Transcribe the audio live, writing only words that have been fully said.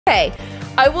Okay,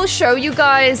 I will show you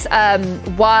guys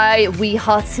why we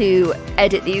had to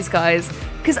edit these guys.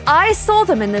 Because I saw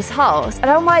them in this house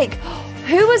and I'm like,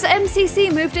 who has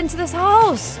MCC moved into this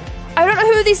house? I don't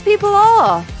know who these people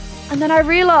are. And then I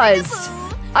realized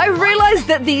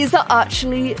that these are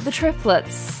actually the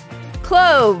triplets.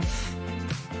 Clove.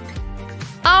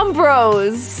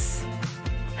 Ambrose.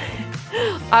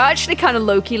 I actually kind of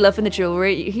low-key loving the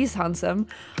jewelry. He's handsome.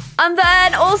 And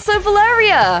then also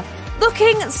Valeria.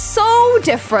 Looking so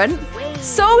different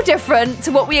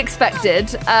to what we expected.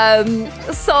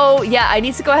 So yeah, I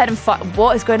need to go ahead and find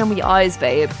what is going on with your eyes,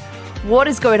 babe. What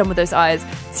is going on with those eyes?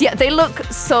 So yeah, they look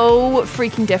so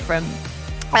freaking different.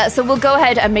 So we'll go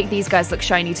ahead and make these guys look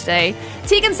shiny today.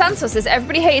 Tegan Santos says,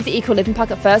 everybody hated the Eco Living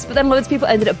pack at first, but then loads of people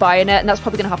ended up buying it, and that's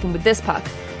probably going to happen with this pack.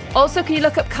 Also, can you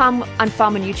look up Cam and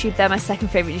Fam on YouTube? They're my second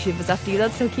favorite YouTubers after you.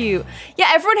 That's so cute.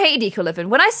 Yeah, everyone hated Eco Living.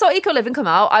 When I saw Eco Living come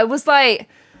out, I was like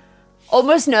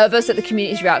almost nervous at the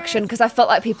community's reaction because I felt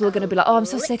like people were going to be like, oh, I'm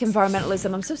so sick of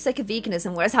environmentalism. I'm so sick of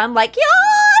veganism. Whereas I'm like,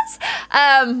 yes!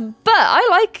 But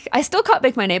I still can't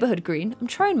make my neighborhood green. I'm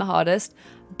trying my hardest.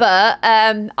 But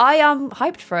I am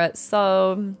hyped for it.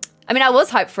 So, I mean, I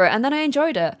was hyped for it and then I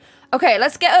enjoyed it. Okay,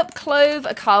 let's get up Clove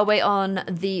Carway on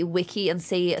the wiki and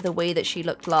see the way that she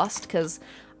looked last. Because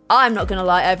I'm not going to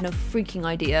lie, I have no freaking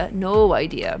idea. No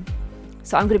idea.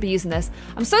 So I'm going to be using this.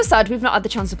 I'm so sad we've not had the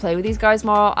chance to play with these guys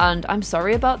more. And I'm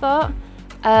sorry about that.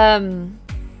 Can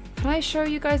I show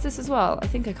you guys this as well? I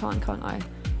think I can't I?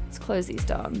 Let's close these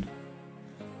down.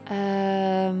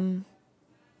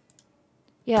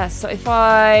 Yeah, so if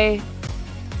I...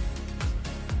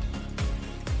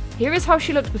 Here is how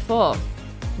she looked before.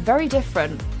 Very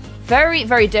different. Very,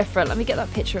 very different. Let me get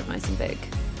that picture up nice and big.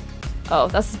 Oh,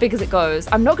 that's as big as it goes.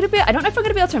 I don't know if I'm going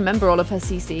to be able to remember all of her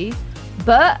CC,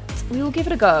 but we will give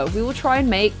it a go. We will try and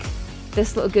make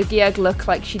this little Googie Egg look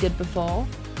like she did before.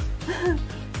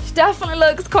 She definitely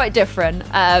looks quite different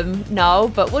now,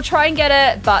 but we'll try and get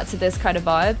it back to this kind of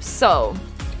vibe. So,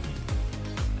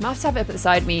 I have to have it up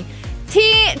beside me.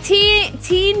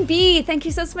 Teen B, thank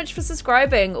you so much for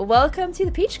subscribing. Welcome to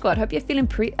the Peach Squad. Hope you're feeling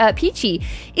peachy.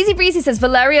 Easy Breezy says,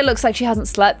 Valeria looks like she hasn't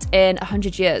slept in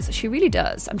 100 years. She really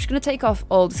does. I'm just going to take off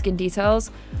all the skin details.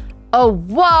 Oh,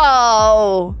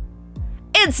 wow.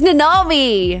 It's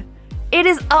Nanami. It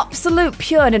is absolute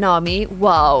pure Nanami.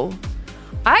 Wow.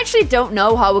 I actually don't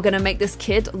know how we're going to make this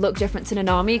kid look different to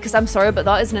Nanami, because I'm sorry, but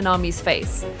that is Nanami's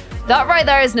face. That right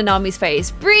there is Nanami's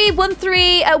face.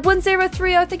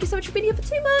 Bree131030, thank you so much for being here for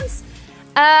 2 months.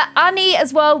 Annie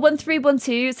as well,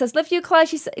 1312 says, love you, Claire.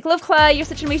 Love Claire, you're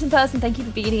such an amazing person. Thank you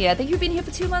for being here. Thank you for being here for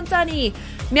 2 months, Annie.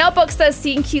 Meowbox says,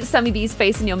 seeing cute Sammy B's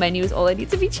face in your menu is all I need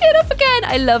to be cheered up again.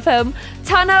 I love him.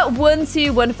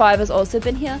 Tana1215 has also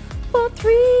been here for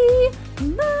 3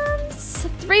 months.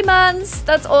 3 months.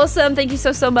 That's awesome. Thank you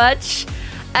so much.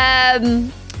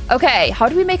 Okay, how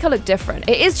do we make her look different?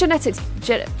 It is genetics.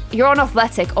 You're on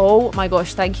athletic. Oh my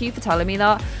gosh, thank you for telling me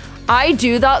that. I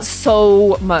do that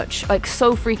so much, like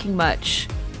so freaking much.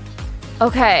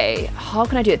 Okay, how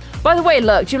can I do it? By the way,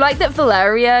 look, do you like that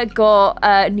Valeria got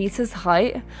Nita's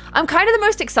height? I'm kind of the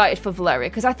most excited for Valeria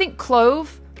because I think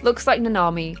Clove looks like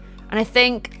Nanami and I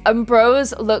think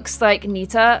Ambrose looks like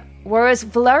Nita, whereas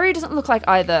Valeria doesn't look like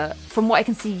either from what I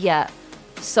can see yet.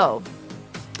 So...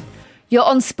 You're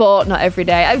on sport, not every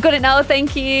day. I've got it now,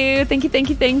 thank you. Thank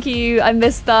you. I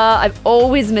missed that. I'm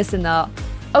always missing that.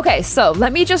 Okay, so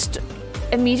let me just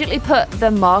immediately put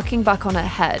the marking back on her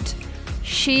head.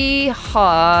 She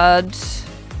had...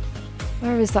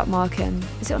 Where is that marking?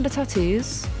 Is it under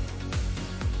tattoos?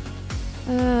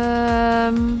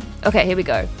 Okay, here we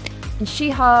go. And she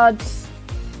had...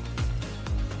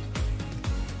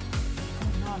 Oh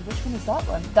man, which one is that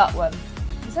one? That one.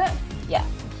 Is it? Yeah.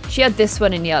 She had this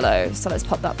one in yellow, so let's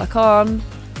pop that back on.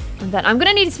 And then I'm going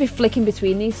to need to be flicking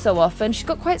between these so often. She's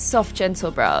got quite soft, gentle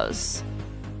brows.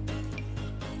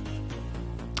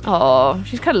 Oh,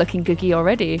 she's kind of looking googie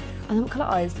already. And then what colour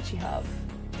eyes did she have?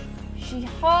 She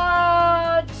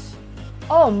had...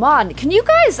 Oh man,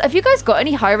 have you guys got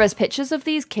any high-res pictures of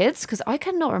these kids? Because I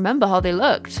cannot remember how they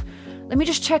looked. Let me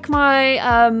just check my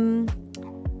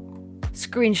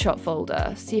screenshot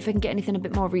folder, see if I can get anything a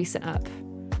bit more recent up.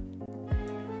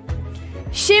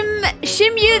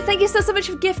 Shimyu, thank you so much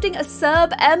for gifting a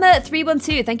sub.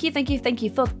 Emma312, thank you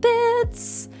for the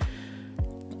bits.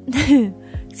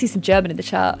 See some German in the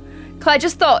chat. Claire, I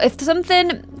just thought if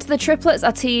something to the triplets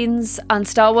are teens and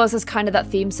Star Wars is kind of that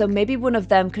theme, so maybe one of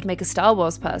them could make a Star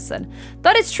Wars person.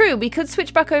 That is true. We could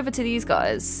switch back over to these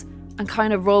guys and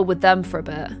kind of roll with them for a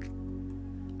bit.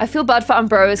 I feel bad for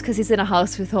Ambrose because he's in a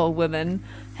house with all women.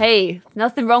 Hey,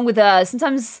 nothing wrong with her.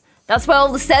 Sometimes That's where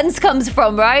all the sense comes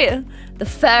from, right? The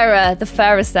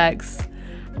fairer sex.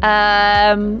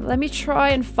 Let me try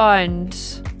and find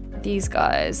these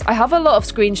guys. I have a lot of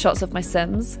screenshots of my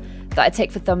Sims that I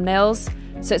take for thumbnails,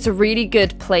 so it's a really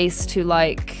good place to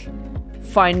like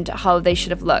find how they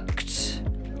should have looked.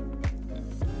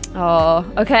 Oh,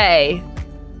 okay.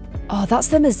 Oh, that's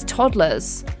them as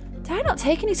toddlers. Did I not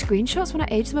take any screenshots when I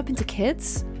aged them up into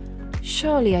kids?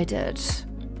 Surely I did.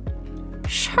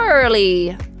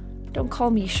 Shirley. Don't call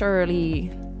me Shirley.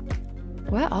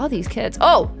 Where are these kids?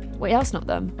 Oh, wait, that's not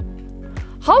them.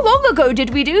 How long ago did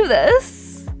we do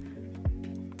this?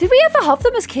 Did we ever have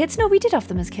them as kids? No, we did have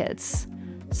them as kids.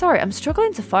 Sorry, I'm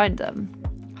struggling to find them.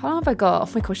 How long have I got?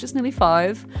 Oh my gosh, it's nearly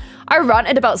 5. I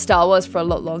ranted about Star Wars for a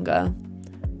lot longer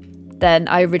than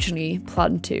I originally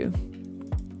planned to.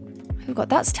 Oh god,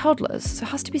 that's toddlers, so it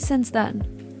has to be since then.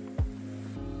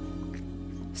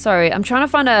 Sorry, I'm trying to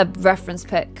find a reference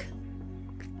pic.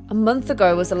 A month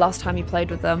ago was the last time you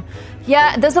played with them.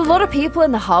 Yeah, there's a lot of people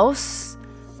in the house.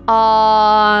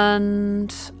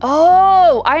 And...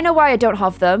 oh, I know why I don't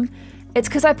have them. It's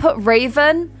because I put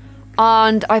Raven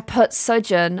and I put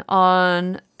Sujin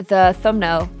on the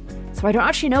thumbnail. So I don't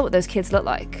actually know what those kids look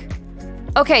like.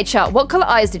 Okay, chat, what color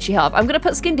eyes did she have? I'm going to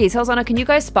put skin details on her. Can you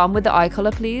guys spam with the eye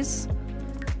color, please?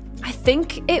 I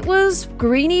think it was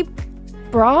greeny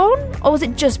brown? Or was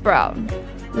it just brown?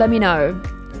 Let me know.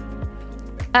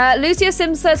 Lucio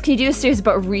Sims says, can you do a series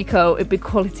about Rico? It'd be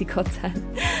quality content.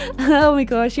 Oh my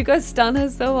gosh, you guys stan her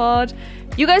so hard.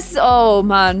 You guys, oh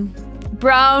man.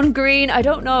 Brown, green, I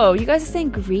don't know. You guys are saying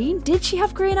green? Did she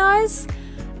have green eyes?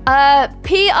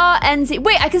 PRNZ.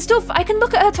 Wait, I can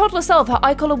look at her toddler self. Her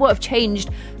eye color would have changed.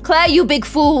 Claire, you big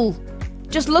fool.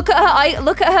 Just look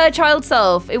at her child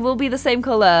self. It will be the same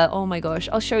color. Oh my gosh,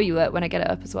 I'll show you it when I get it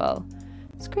up as well.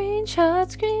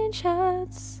 Screenshots.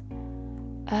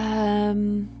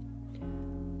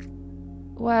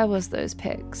 Where was those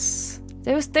pics?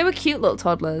 They were cute little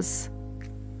toddlers.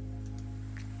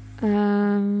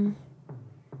 Oh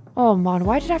man,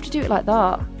 why did I have to do it like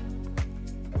that?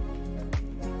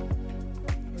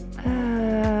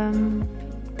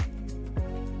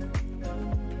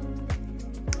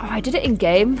 Oh, I did it in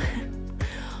game.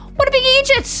 What a big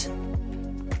idiot!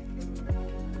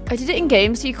 I did it in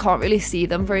game so you can't really see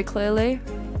them very clearly.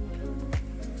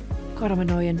 God, I'm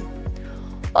annoying.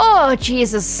 Oh,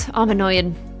 Jesus, I'm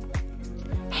annoying.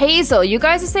 Hazel, you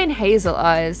guys are saying hazel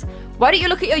eyes. Why don't you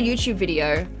look at your YouTube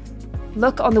video?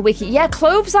 Look on the wiki. Yeah,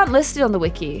 cloves aren't listed on the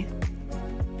wiki.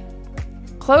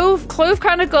 Clove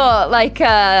kind of got, like,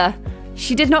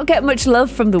 she did not get much love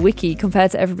from the wiki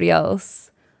compared to everybody else.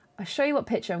 I'll show you what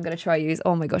picture I'm going to try to use.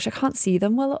 Oh my gosh, I can't see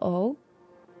them well at all.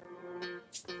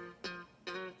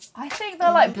 I think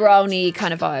they're like brownie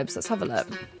kind of vibes. Let's have a look.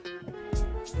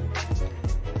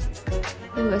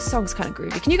 Ooh, this song's kind of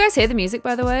groovy. Can you guys hear the music,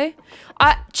 by the way?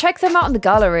 Check them out in the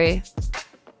gallery.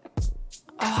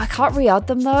 Oh, I can't re-add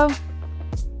them, though.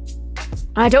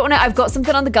 I don't want to... I've got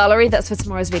something on the gallery that's for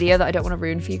tomorrow's video that I don't want to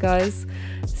ruin for you guys.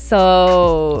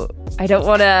 So, I don't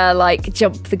want to, like,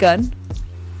 jump the gun.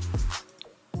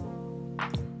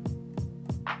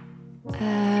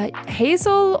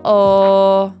 Hazel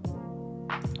or...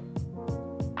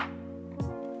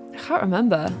 I can't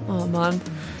remember. Oh, man.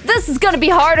 This is going to be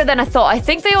harder than I thought. I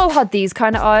think they all had these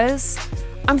kind of eyes.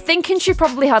 I'm thinking she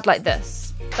probably had like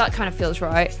this. That kind of feels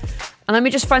right. And let me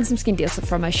just find some skin details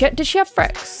from her. Did she have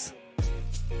freckles?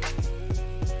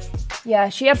 Yeah,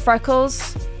 she had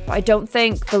freckles. But I don't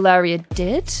think Valeria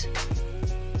did.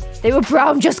 They were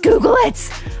brown. Just Google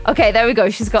it. Okay, there we go.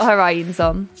 She's got her eyes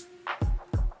on.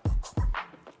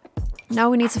 Now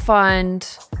we need to find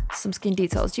some skin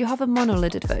details. Do you have a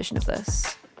monolided version of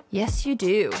this? Yes, you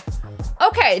do.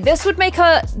 Okay, this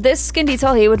skin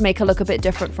detail here would make her look a bit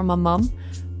different from her mum,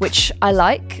 which I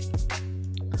like.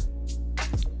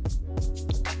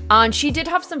 And she did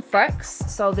have some frecks,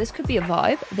 so this could be a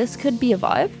vibe. This could be a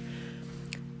vibe.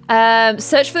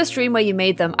 Search for the stream where you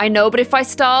made them. I know, but if I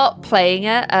start playing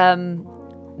it,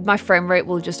 my frame rate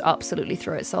will just absolutely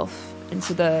throw itself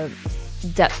into the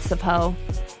depths of hell.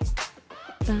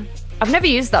 I've never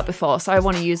used that before, so I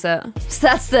want to use it. So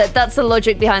that's the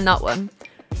logic behind that one.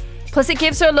 Plus, it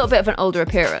gives her a little bit of an older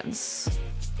appearance.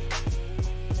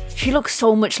 She looks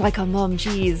so much like her mum,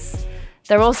 jeez.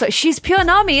 She's pure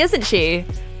Nami, isn't she?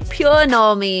 Pure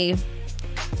Nami.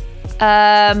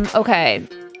 Okay.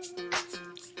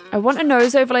 I want a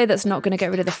nose overlay that's not going to get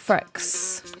rid of the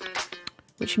frecks.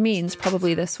 Which means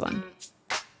probably this one.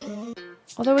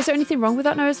 Although, is there anything wrong with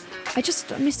that nose?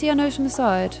 Let me see her nose from the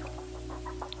side.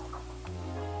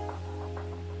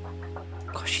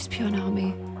 Gosh, she's pure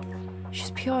Nami.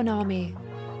 She's pure Nami.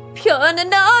 Pure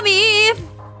Nami!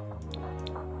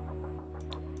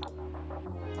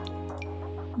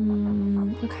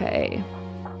 Okay.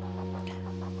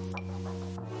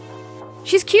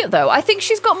 She's cute though. I think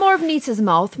she's got more of Nita's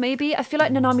mouth maybe. I feel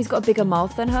like Nanami's got a bigger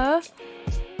mouth than her.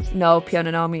 No, pure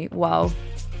Nanami. Wow.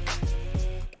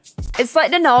 It's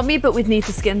like Nanami but with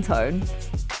Nita's skin tone.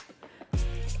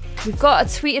 We've got a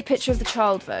tweeted picture of the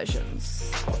child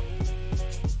versions.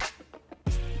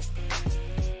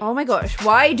 Oh my gosh.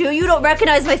 Why do you not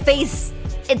recognize my face?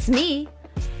 It's me.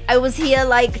 I was here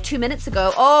like 2 minutes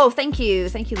ago. Oh, thank you.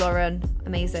 Thank you, Lauren.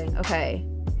 Amazing. Okay.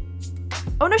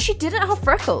 Oh no, she didn't have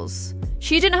freckles.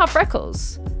 She didn't have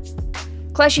freckles.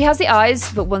 Claire, she has the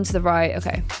eyes, but one to the right.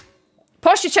 Okay.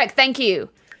 Posture check. Thank you.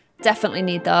 Definitely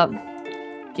need that.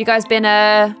 Have you guys been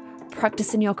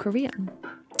practicing your Korean?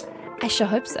 I sure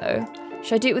hope so.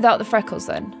 Should I do it without the freckles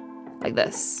then? Like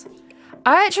this.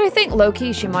 I actually think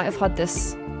low-key she might have had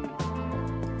this.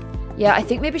 Yeah, I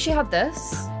think maybe she had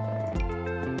this.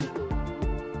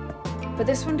 But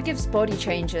this one gives body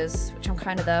changes, which I'm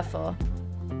kind of there for.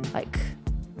 Like,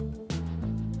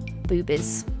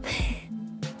 boobies.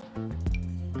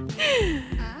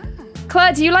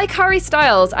 Claire, do you like Harry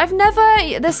Styles? I've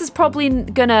never, this is probably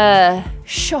gonna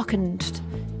shock and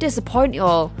disappoint you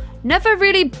all. Never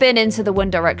really been into the One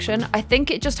Direction. I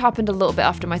think it just happened a little bit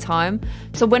after my time.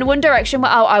 So when One Direction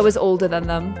went out, I was older than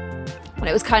them. And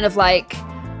it was kind of like,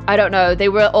 I don't know, they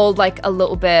were all like a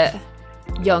little bit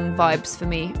young vibes for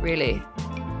me, really.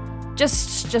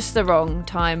 Just the wrong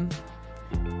time.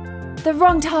 The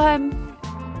wrong time.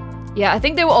 Yeah, I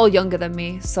think they were all younger than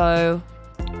me, so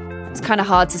it's kind of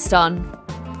hard to stun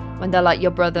when they're like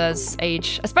your brother's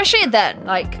age. Especially then,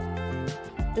 like,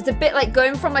 there's a bit like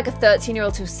going from like a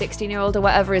 13-year-old to a 16-year-old or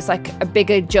whatever is like a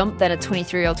bigger jump than a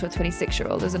 23-year-old to a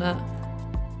 26-year-old, isn't it?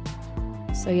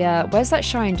 So yeah, where's that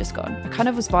shine just gone? I kind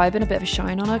of was vibing a bit of a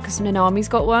shine on her because Nanami's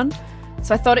got one.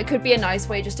 So I thought it could be a nice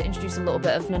way just to introduce a little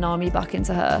bit of Nanami back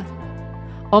into her.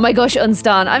 Oh my gosh,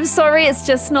 Unstan. I'm sorry, it's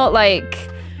just not like...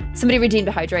 Somebody redeemed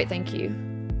a hydrate, thank you.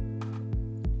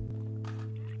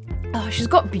 Oh, she's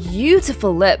got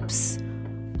beautiful lips.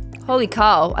 Holy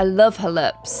cow, I love her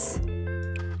lips.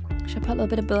 Should I put a little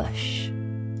bit of blush?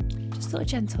 Just a little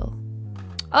gentle.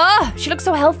 Ah, she looks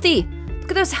so healthy.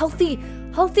 Look at those healthy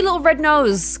little red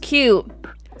nose. Cute.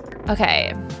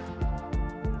 Okay.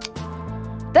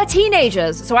 They're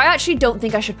teenagers, so I actually don't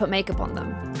think I should put makeup on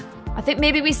them. I think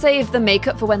maybe we save the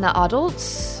makeup for when they're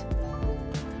adults.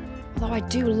 Although I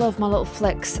do love my little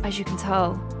flicks, as you can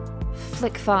tell.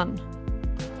 Flick fan.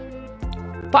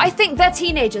 But I think they're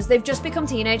teenagers. They've just become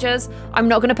teenagers. I'm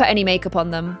not going to put any makeup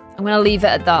on them. I'm going to leave it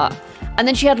at that. And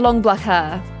then she had long black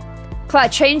hair. Claire,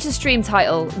 change the stream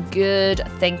title. Good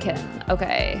thinking.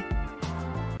 Okay.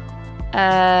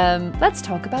 Let's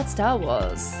talk about Star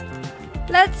Wars.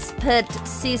 Let's put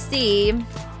CC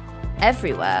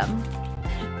everywhere.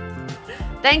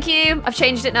 Thank you. I've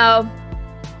changed it now.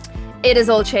 It is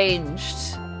all changed.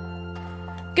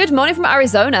 Good morning from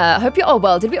Arizona. Hope you're all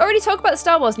well. Did we already talk about the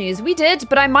Star Wars news? We did,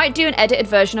 but I might do an edited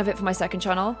version of it for my second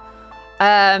channel.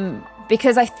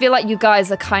 Because I feel like you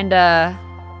guys are kinda...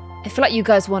 I feel like you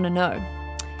guys want to know.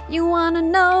 You want to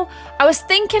know? I was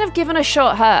thinking of giving her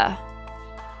short hair.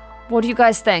 What do you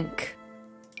guys think?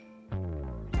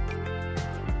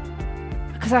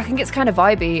 Because I think it's kind of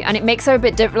vibey and it makes her a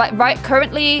bit different. Like, right,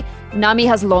 currently Nami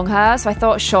has long hair, so I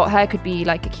thought short hair could be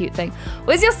like a cute thing.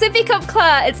 Where's your sippy cup,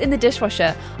 Claire? It's in the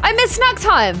dishwasher. I miss snack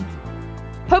time.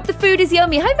 Hope the food is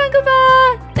yummy. Hi, Mango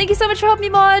Bear. Thank you so much for helping me,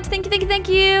 mod. Thank you, thank you, thank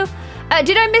you.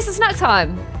 Did I miss a snack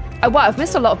time? Oh, wow, I've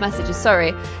missed a lot of messages.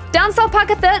 Sorry. Dance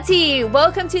Alpaca 30.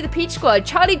 Welcome to the Peach Squad.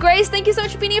 Charlie Grace, thank you so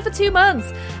much for being here for 2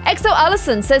 months. Exo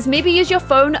Allison says maybe use your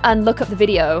phone and look up the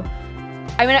video.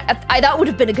 I mean, that would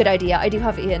have been a good idea. I do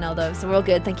have it here now, though, so we're all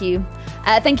good. Thank you.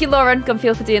 Thank you, Lauren.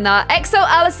 Gunfield for doing that. Exo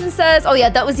Allison says, oh, yeah,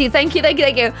 that was you. Thank you, thank you,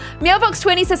 thank you.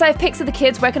 Meowbox20 says, I have pics of the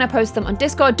kids. Where can I post them? On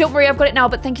Discord. Don't worry, I've got it now,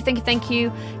 but thank you, thank you, thank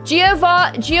you.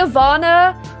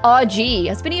 Giovanna RG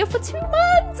has been here for 2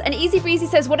 months. And Easy Breezy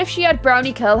says, what if she had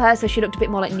brownie curl hair so she looked a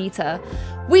bit more like Nita?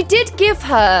 We did give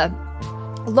her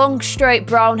long, straight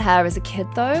brown hair as a kid,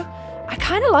 though. I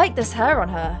kind of like this hair on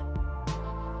her.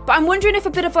 But I'm wondering if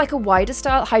a bit of like a wider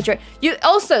style hydrate. You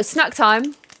also snack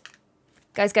time.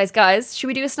 Guys, should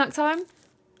we do a snack time?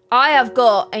 I have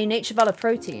got a Nature Valley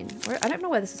protein. I don't know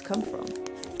where this has come from.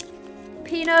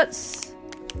 Peanuts.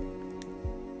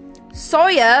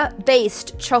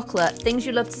 Soya-based chocolate. Things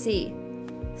you love to see.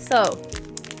 So,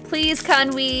 please can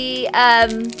we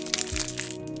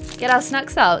get our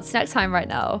snacks out? Snack time right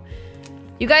now.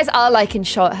 You guys are liking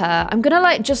short hair. I'm gonna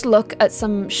like just look at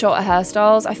some shorter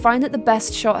hairstyles. I find that the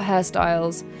best short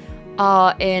hairstyles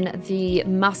are in the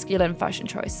masculine fashion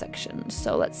choice section.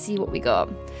 So let's see what we got.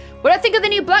 What do I think of the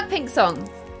new Blackpink song?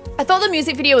 I thought the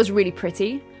music video was really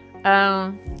pretty.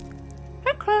 I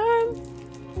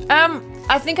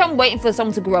think I'm waiting for the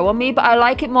song to grow on me, but I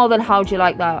like it more than How Do You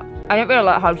Like That. I don't really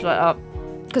like How Do You Like That.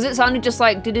 Because it sounded just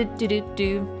like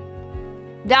do-do-do-do-do.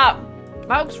 That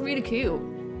looks really cute.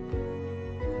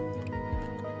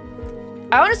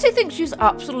 I honestly think she's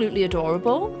absolutely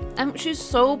adorable. And she's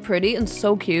so pretty and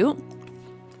so cute.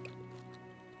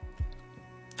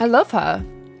 I love her.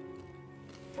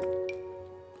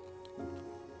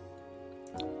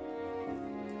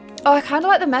 Oh, I kind of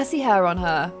like the messy hair on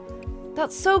her.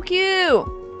 That's so cute.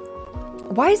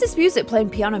 Why is this music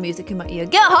playing piano music in my ear?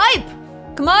 Get hype!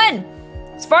 Come on!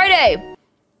 It's Friday.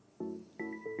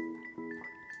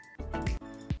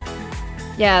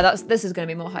 Yeah, this is going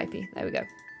to be more hypey. There we go.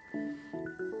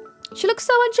 She looks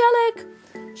so angelic.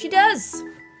 She does.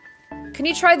 Can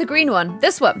you try the green one?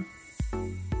 This one.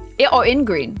 Or in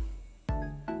green.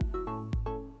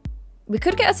 We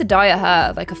could get her to dye her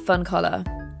hair like a fun color.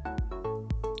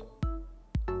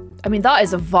 I mean, that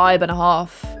is a vibe and a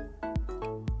half.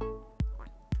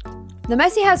 The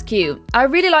messy hair's cute. I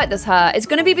really like this hair. It's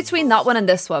going to be between that one and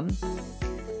this one.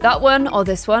 That one or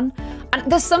this one.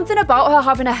 And there's something about her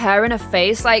having a hair in her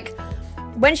face. Like,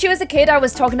 when she was a kid, I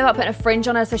was talking about putting a fringe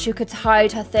on her so she could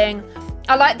hide her thing.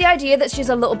 I like the idea that she's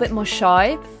a little bit more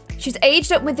shy. She's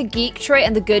aged up with the geek trait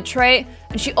and the good trait.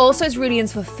 And she also is really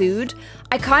into food.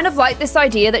 I kind of like this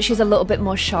idea that she's a little bit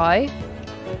more shy.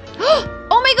 Oh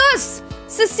my gosh!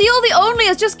 Cecile the Only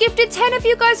has just gifted 10 of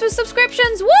you guys with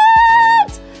subscriptions.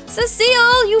 What?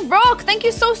 Cecile, you rock. Thank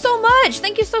you so much.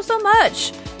 Thank you so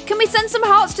much. Can we send some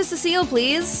hearts to Cecile,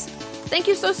 please? Thank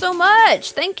you so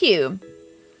much. Thank you.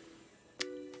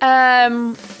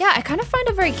 Yeah, I kind of find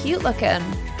her very cute looking.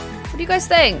 What do you guys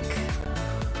think?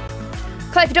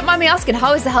 Claire, if you don't mind me asking,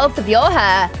 how is the health of your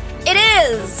hair? It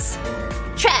is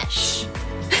trash.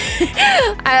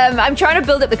 I'm trying to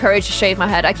build up the courage to shave my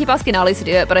head. I keep asking Ali to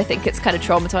do it, but I think it's kind of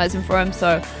traumatizing for him,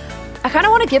 so I kind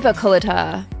of want to give her colored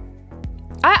hair.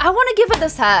 I want to give her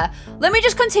this hair. Let me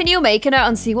just continue making it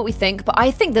and see what we think, but I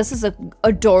think this is an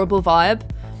adorable vibe.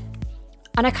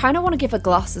 And I kind of want to give her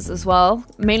glasses as well,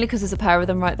 mainly because there's a pair of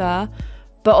them right there,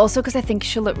 but also because I think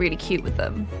she'll look really cute with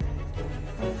them.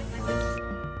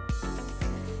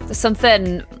 There's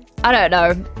something, I don't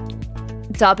know,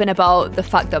 dabbing about the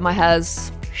fact that my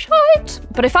hair's shite.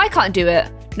 But if I can't do it,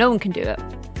 no one can do it.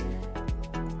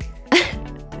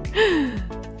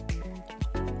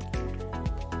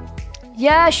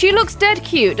 Yeah, she looks dead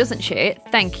cute, doesn't she?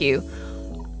 Thank you.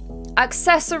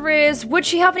 Accessories. Would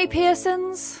she have any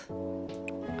piercings?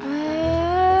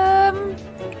 I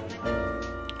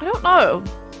don't know.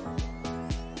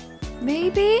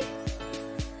 Maybe?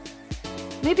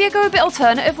 Maybe I go a bit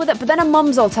alternative with it, but then her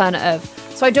mum's alternative.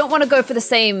 So I don't want to go for the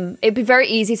same... It'd be very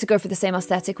easy to go for the same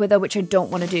aesthetic with her, which I don't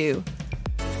want to do.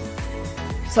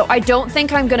 So I don't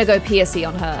think I'm going to go piercy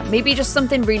on her. Maybe just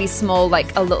something really small,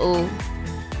 like a little...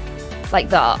 like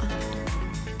that.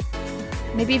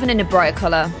 Maybe even in a brighter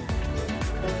colour.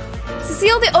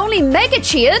 Cecile the Only mega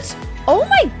cheered? Oh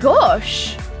my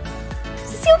gosh!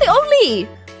 Cecile the Only!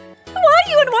 Who are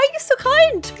you and why are you so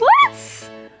kind? What?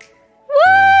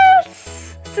 What?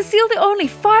 Cecile the Only,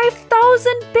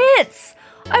 5,000 bits!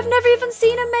 I've never even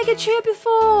seen a mega cheer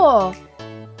before!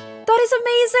 That is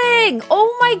amazing!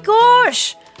 Oh my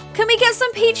gosh! Can we get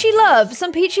some peachy love?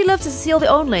 Some peachy love to Cecile the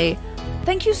Only.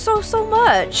 Thank you so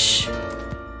much.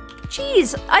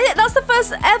 Jeez, that's the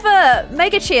first ever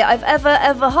mega cheer I've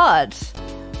ever had.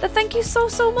 But thank you so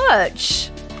much.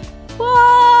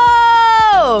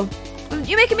 Whoa!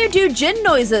 You're making me do gin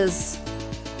noises.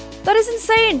 That is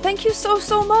insane. Thank you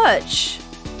so much.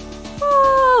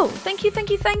 Whoa! Thank you.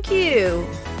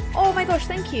 Oh my gosh,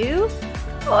 thank you.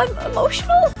 Oh, I'm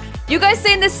emotional. You guys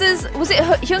saying this is... Was it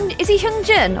Hyung... Is he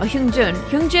Hyungjin or Hyungjun?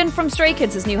 Hyungjin from Stray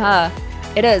Kids' new hair.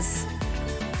 It is.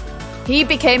 He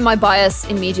became my bias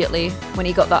immediately when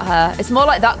he got that hair. It's more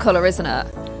like that colour, isn't it?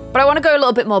 But I want to go a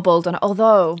little bit more bold on it.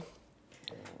 Although...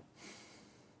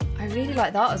 I really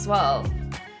like that as well.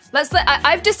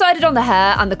 I've decided on the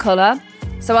hair and the colour.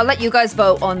 So I'll let you guys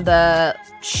vote on the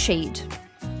shade.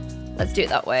 Let's do it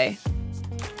that way.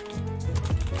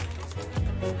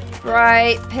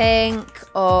 Bright pink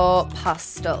or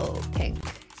pastel pink?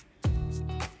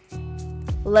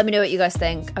 Let me know what you guys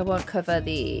think. I won't cover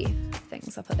the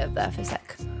things. I'll put it up there for a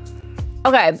sec.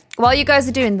 Okay, while you guys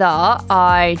are doing that,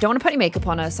 I don't want to put any makeup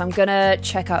on her, so I'm gonna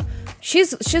check out.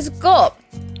 She's got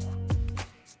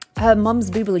her mum's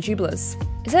boobula jubulas.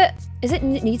 Is it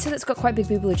Nita that's got quite big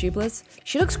boobula jubulas?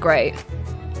 She looks great.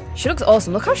 She looks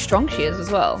awesome. Look how strong she is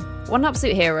as well. What an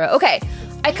absolute hero. Okay,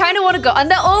 I kind of want to go, and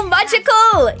they're all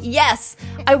magical. Yes,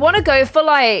 I want to go for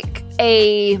like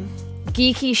a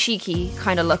geeky, chicy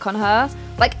kind of look on her.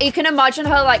 Like, you can imagine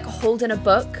her, like, holding a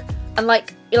book and,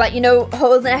 like, you know,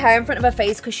 holding her hair in front of her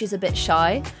face because she's a bit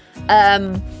shy.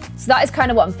 So that is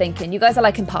kind of what I'm thinking. You guys are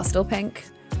liking pastel pink.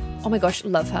 Oh my gosh,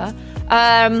 love her.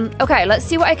 Okay, let's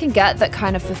see what I can get that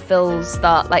kind of fulfills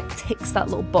that, like, ticks that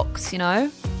little box, you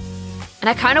know? And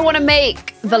I kind of want to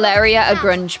make Valeria a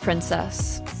grunge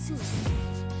princess.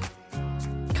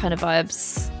 Kind of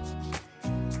vibes.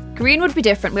 Green would be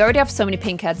different. We already have so many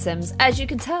pink head sims. As you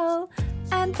can tell,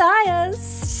 I'm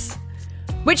biased.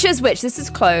 Which is which? This is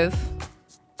Clove.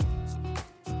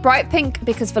 Bright pink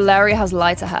because Valeria has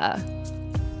lighter hair.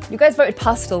 You guys voted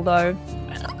pastel though.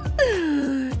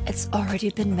 It's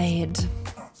already been made.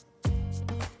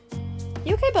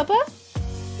 You okay, Bubba?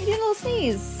 You did a little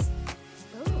sneeze.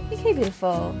 You okay,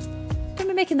 beautiful? Don't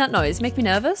be making that noise. Make me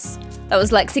nervous. That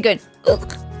was Lexi going,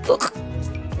 ugh, ugh.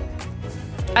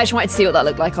 I just wanted to see what that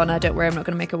looked like on her. Don't worry, I'm not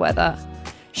going to make her wear that.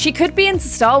 She could be into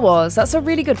Star Wars. That's a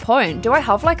really good point. Do I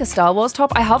have like a Star Wars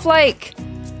top? I have like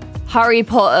Harry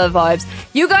Potter vibes.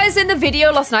 You guys in the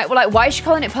video last night were like, why is she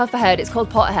calling it Pufferhead? It's called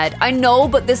Potterhead. I know,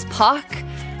 but this pack,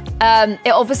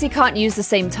 it obviously can't use the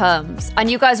same terms. And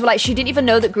you guys were like, she didn't even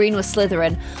know that green was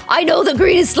Slytherin. I know that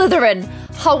green is Slytherin.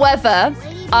 However,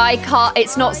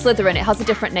 it's not Slytherin. It has a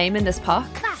different name in this pack.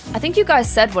 I think you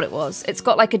guys said what it was. It's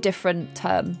got like a different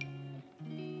term.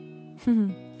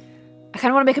 I kind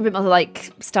of want to make a bit more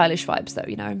like stylish vibes though,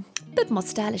 you know? A bit more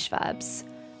stylish vibes.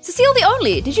 Cecile the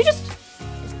Only, did you just...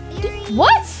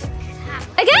 What?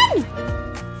 Again?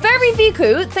 Very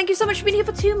Viku, thank you so much for being here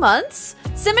for 2 months.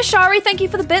 Simashari, thank you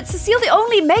for the bits. Cecile the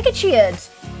Only, mega cheered.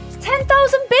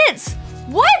 10,000 bits.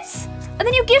 What? And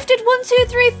then you gifted 1, 2,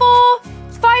 3, 4,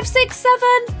 5, 6, 7,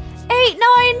 8,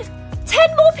 9,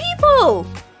 10 more people.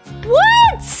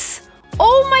 What?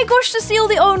 Oh my gosh, Cecile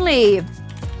the Only.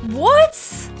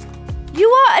 What? You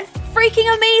are freaking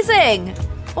amazing.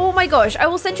 Oh my gosh, I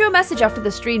will send you a message after the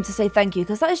stream to say thank you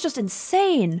because that is just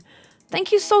insane.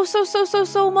 Thank you so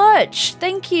much.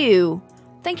 Thank you.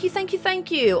 Thank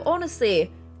you. Honestly,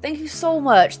 thank you so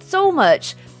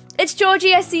much. It's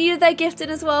Georgie, I see you there gifted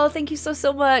as well. Thank you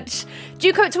so much.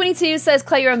 Jucoat22 says,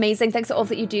 Claire, you're amazing. Thanks for all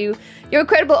that you do. You're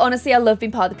incredible. Honestly, I love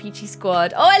being part of the Peachy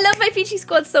Squad. Oh, I love my Peachy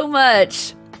Squad so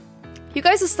much. You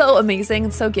guys are so amazing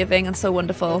and so giving and so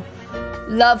wonderful.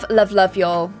 Love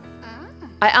y'all.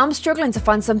 I am struggling to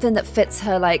find something that fits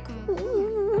her, like,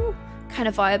 ooh, kind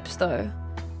of vibes, though.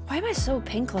 Why am I so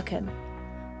pink looking?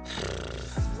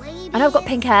 I know I've got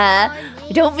pink hair.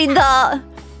 I don't mean that.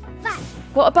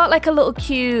 What about, like, a little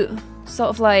cute, sort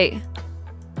of, like,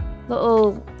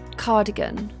 little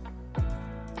cardigan?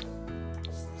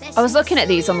 I was looking at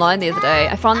these online the other day.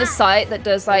 I found this site that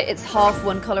does, like, it's half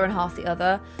one colour and half the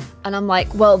other. And I'm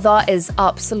like, well, that is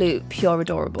absolute pure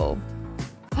adorable.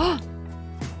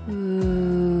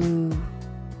 Ooh.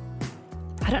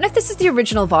 I don't know if this is the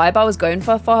original vibe I was going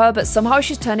for her, but somehow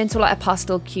she's turned into like a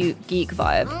pastel cute geek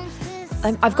vibe.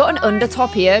 I've got an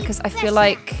undertop here because I feel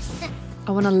like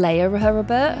I want to layer her a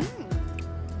bit.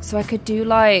 So I could do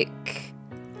like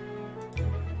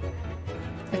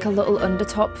a little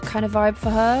undertop kind of vibe for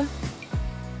her.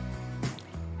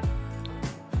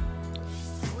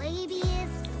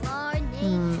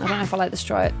 I don't know if I like the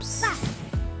stripes.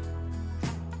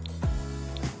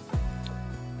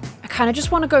 I kind of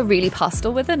just want to go really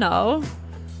pastel with her now.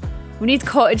 We need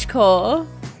cottagecore.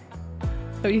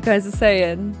 What you guys are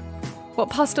saying.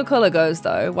 What pastel colour goes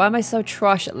though? Why am I so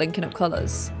trash at linking up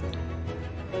colours?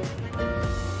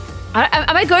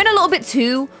 Am I going a little bit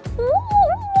too...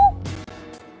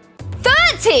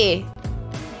 30!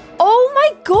 Oh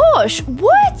my gosh,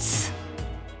 what?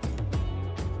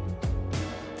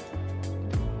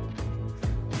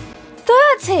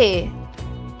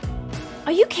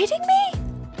 Are you kidding me?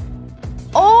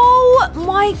 Oh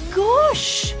my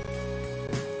gosh.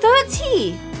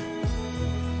 30.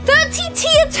 30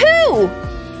 tier 2.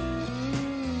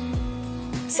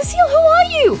 Cecile, who are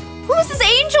you? Who is this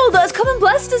angel that has come and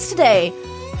blessed us today?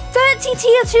 30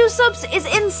 tier 2 subs is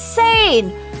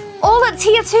insane. All at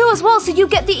tier 2 as well, so you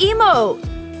get the emote.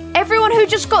 Everyone who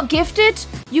just got gifted,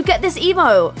 you get this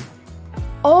emote.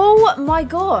 Oh my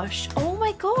gosh. Oh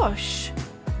my gosh.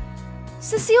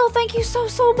 Cecile, thank you so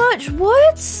much.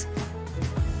 What?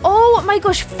 Oh my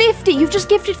gosh, 50. You've just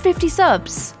gifted 50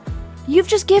 subs. You've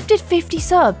just gifted 50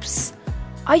 subs.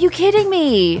 Are you kidding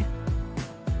me?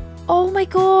 Oh my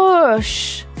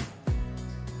gosh.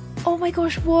 Oh my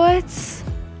gosh, what?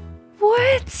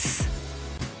 What?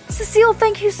 Cecile,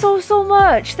 thank you so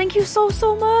much. Thank you so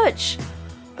much.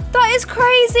 That is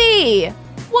crazy.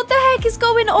 What the heck is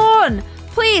going on?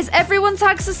 Please, everyone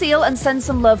tag Cecile and send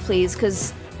some love, please,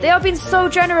 because they have been so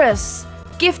generous.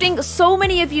 gifting so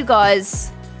many of you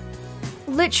guys.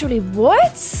 Literally,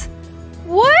 what?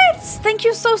 What? Thank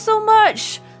you so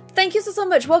much. Thank you so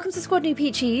much. Welcome to Squad New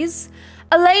Peachies.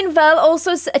 Elaine Vell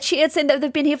also cheered, saying that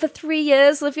they've been here for 3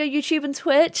 years. Love your YouTube and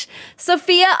Twitch.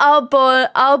 Sophia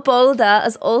Albolda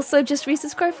has also just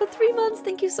resubscribed for 3 months.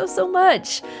 Thank you so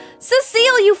much.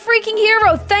 Cecile, you freaking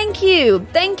hero. Thank you.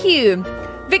 Thank you.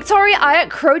 Victoria Ayat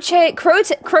Crocade.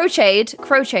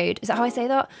 Is that how I say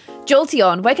that?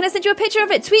 Jolteon. Where can I send you a picture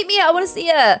of it? Tweet me. I want to see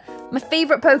it. My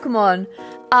favorite Pokemon.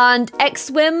 And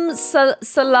Xwim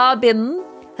Salabim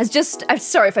has just... I'm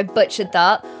sorry if I butchered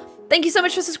that. Thank you so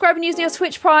much for subscribing using your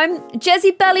Twitch Prime.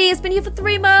 Jezzy Belly has been here for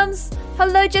 3 months.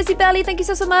 Hello, Jezzy Belly. Thank you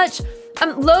so much.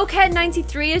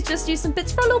 Lowcare93 has just used some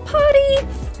bits for a little party.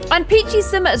 And Peachy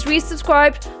Simmer has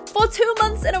resubscribed for 2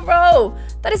 months in a row.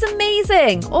 That is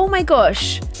amazing. Oh my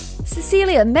gosh.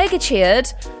 Cecilia, mega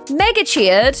cheered,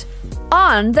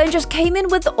 and then just came in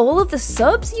with all of the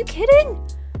subs. Are you kidding?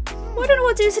 I don't know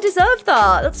what to do to deserve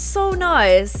that. That's so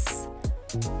nice.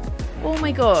 Oh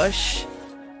my gosh.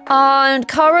 And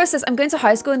Cara says, I'm going to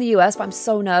high school in the US, but I'm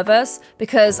so nervous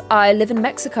because I live in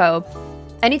Mexico.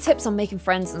 Any tips on making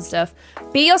friends and stuff?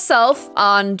 Be yourself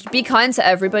and be kind to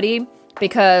everybody,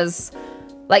 because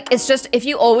like, it's just, if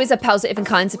you always are positive and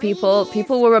kind to people,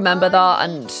 people will remember that,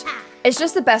 and it's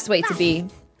just the best way to be.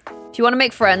 If you want to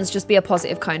make friends, just be a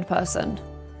positive, kind person.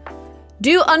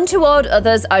 Do untoward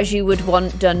others as you would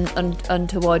want done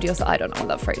untoward yourself. I don't know what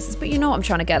that phrase is, but you know what I'm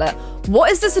trying to get at. What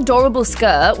is this adorable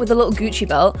skirt with a little Gucci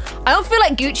belt? I don't feel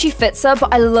like Gucci fits her,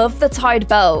 but I love the tied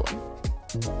belt.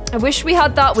 I wish we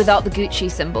had that without the Gucci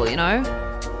symbol, you know?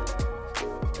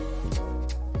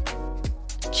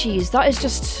 Jeez, that is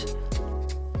just...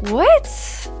 What?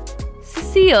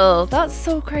 Cecile, that's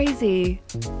so crazy.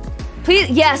 Please,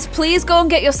 yes, please go and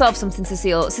get yourself something,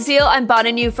 Cecile. Cecile, I'm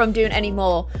banning you from doing any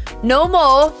more. No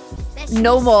more.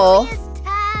 No more. Cecile,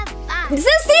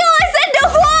 I said no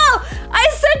more! I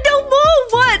said no more!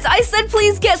 What? I said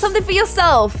please get something for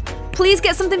yourself. Please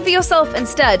get something for yourself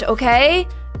instead, okay?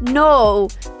 No.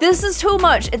 This is too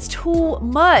much. It's too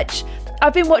much.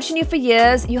 I've been watching you for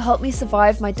years. You helped me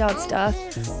survive my dad's death.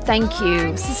 Thank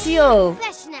you. Cecile.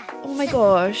 Oh my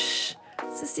gosh.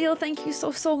 Cecile, thank you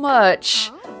so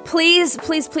much. Please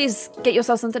get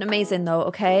yourself something amazing though,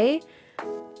 okay?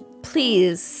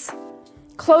 Please.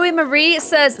 Chloe Marie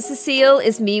says, Cecile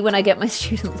is me when I get my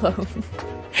student loan.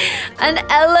 And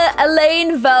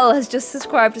Elaine Vell has just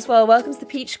subscribed as well. Welcome to the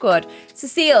Peach Squad.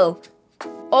 Cecile,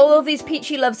 all of these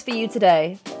peachy loves for you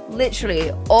today.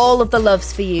 Literally, all of the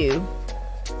loves for you.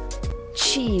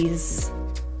 Jeez.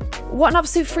 What an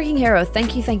absolute freaking hero.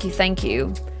 Thank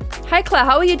you. Hi Claire,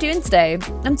 how are you doing today?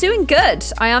 I'm doing good.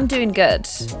 I am doing good.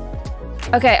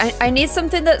 Okay, I need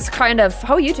something that's kind of...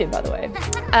 How are you doing, by the way?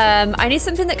 I need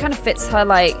something that kind of fits her,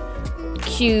 like,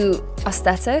 cute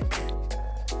aesthetic.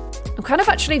 I'm kind of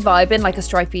actually vibing like a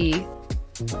stripy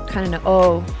kind of...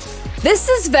 Oh. This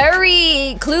is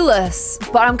very clueless,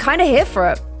 but I'm kind of here for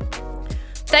it.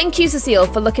 Thank you, Cecile,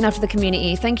 for looking after the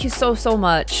community. Thank you so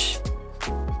much.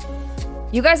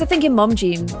 You guys are thinking mom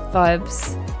jean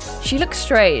vibes. She looks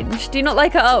strange. Do you not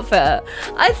like her outfit?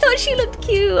 I thought she looked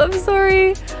cute. I'm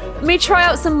sorry. Let me try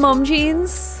out some mom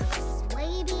jeans.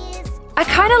 I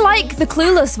kind of like the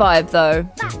clueless vibe though.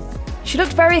 She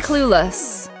looked very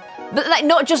clueless. But like,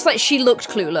 not just like she looked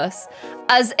clueless.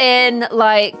 As in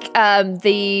like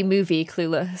the movie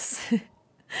Clueless.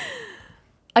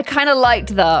 I kind of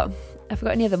liked that. I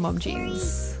forgot any other mom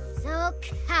jeans. I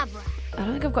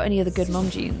don't think I've got any other good mom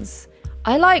jeans.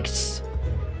 I liked...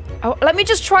 Oh, let me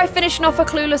just try finishing off a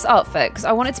Clueless outfit, because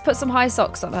I wanted to put some high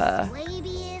socks on her.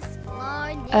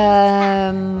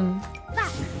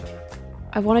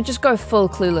 I want to just go full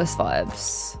Clueless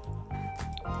vibes.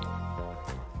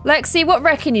 Lexi, what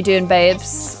reckon you doing,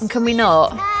 babes? And can we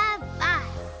not?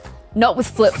 Not with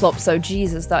flip-flops, so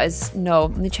Jesus, that is... No,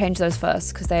 let me change those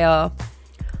first, because they are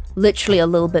literally a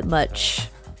little bit much.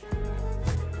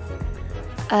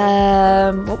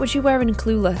 What would you wear in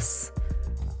Clueless?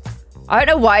 I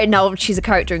don't know why now she's a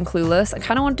character in Clueless. I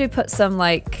kind of want to put some,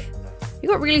 like... You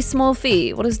got really small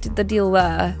feet. What is the deal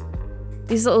there?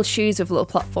 These little shoes with little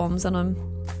platforms on them.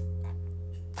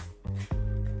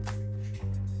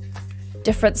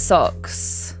 Different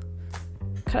socks.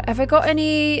 Have I got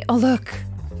any... Oh, look.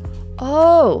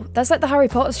 Oh, that's like the Harry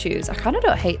Potter shoes. I kind of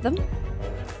don't hate them.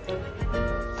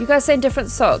 You guys saying different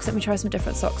socks? Let me try some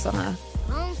different socks on her.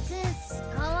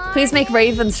 Please make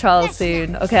Raven's Child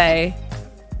soon. Okay.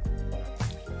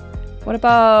 What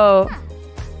about...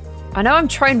 I know I'm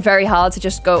trying very hard to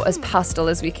just go as pastel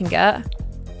as we can get.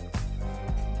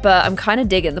 But I'm kind of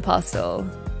digging the pastel.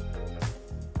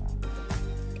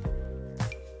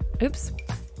 Oops.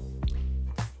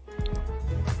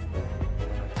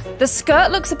 The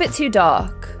skirt looks a bit too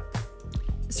dark.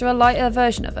 Is there a lighter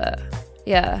version of it?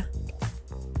 Yeah.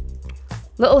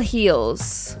 Little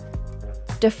heels.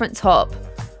 Different top.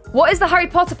 What is the Harry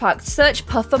Potter pack? Search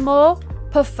Puffermore?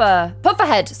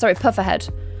 Pufferhead. Sorry, Pufferhead.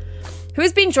 Who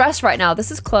is being dressed right now? This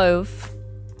is Clove.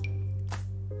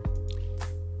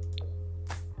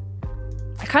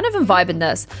 I kind of am vibing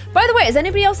this. By the way, is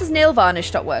anybody else's nail varnish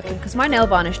stopped working? Because my nail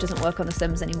varnish doesn't work on The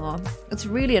Sims anymore. It's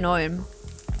really annoying.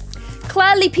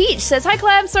 Claire Lee Peach says, hi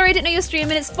Claire, I'm sorry I didn't know you were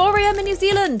streaming. It's 4 AM in New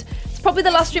Zealand. It's probably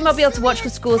the last stream I'll be able to watch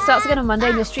because school starts again on Monday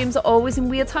and your streams are always in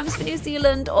weird times for New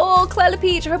Zealand. Oh, Claire Lee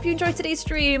Peach, I hope you enjoyed today's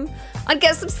stream. And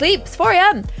get some sleep. It's 4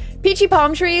 AM. Peachy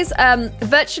Palm Trees,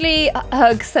 virtually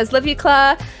hug says, love you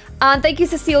Claire. And thank you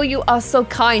Cecile, you are so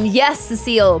kind. Yes,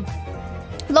 Cecile.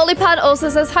 Lollipad also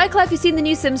says, hi Claire, have you seen the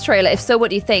new Sims trailer? If so, what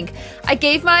do you think? I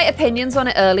gave my opinions on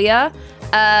it earlier.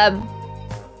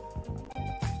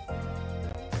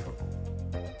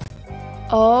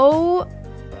 Oh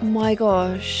my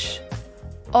gosh.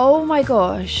 Oh my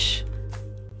gosh.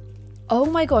 Oh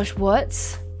my gosh,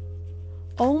 what?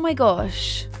 Oh my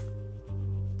gosh.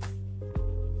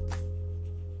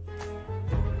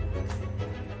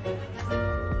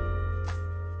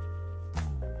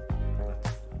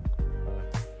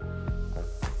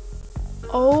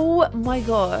 Oh my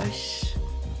gosh.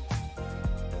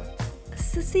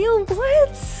 Cecile,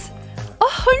 what?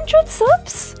 100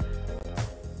 subs?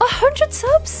 100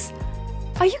 subs?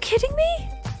 Are you kidding me?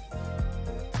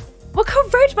 Look how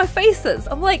red my face is.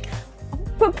 I'm like,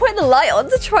 I'm putting the light on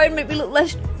to try and make me look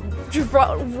less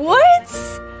what?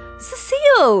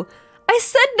 Cecile, I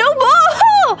said no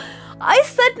more. I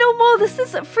said no more. This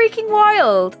is freaking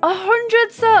wild.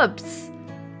 100 subs.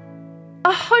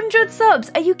 100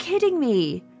 subs. Are you kidding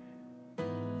me?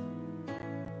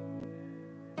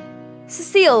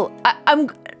 Cecile, I'm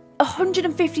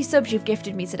 150 subs you've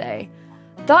gifted me today.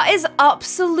 That is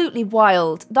absolutely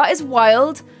wild. That is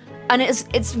wild. And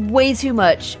it's way too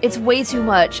much. It's way too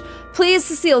much. Please,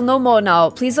 Cecile, no more now.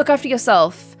 Please look after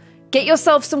yourself. Get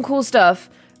yourself some cool stuff.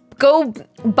 Go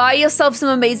buy yourself some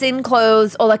amazing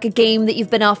clothes or like a game that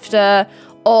you've been after.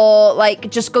 Or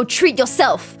like just go treat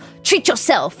yourself. Treat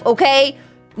yourself, okay?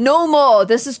 No more.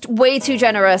 This is way too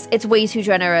generous. It's way too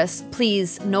generous.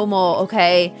 Please, no more,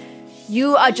 okay?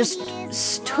 You are just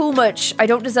too much. I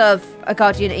don't deserve a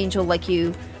guardian angel like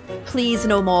you. Please,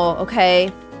 no more,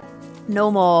 okay? No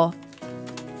more.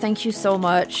 Thank you so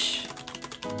much.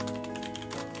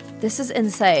 This is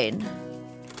insane.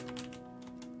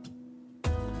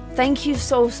 Thank you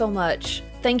so, so much.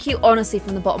 Thank you, honestly,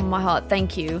 from the bottom of my heart.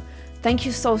 Thank you. Thank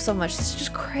you so, so much. This is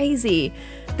just crazy.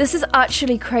 This is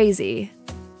actually crazy.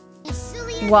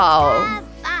 Wow.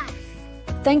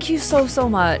 Thank you so, so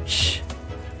much.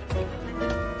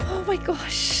 Oh my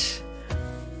gosh.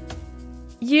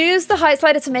 Use the height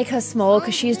slider to make her small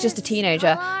because she's just a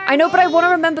teenager. I know, but I want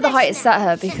to remember the height it set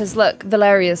her because look,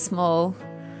 Valeria's small.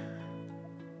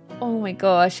 Oh my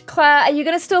gosh. Claire, are you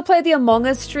going to still play the Among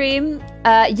Us stream?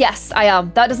 Yes, I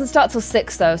am. That doesn't start till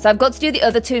 6 though, so I've got to do the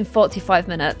other 2 in 45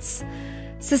 minutes.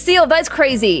 Cecile, that's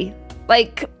crazy.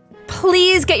 Like,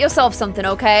 please get yourself something,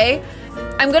 okay?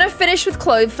 I'm going to finish with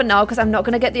Clove for now because I'm not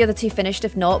going to get the other 2 finished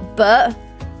if not, but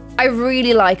I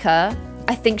really like her.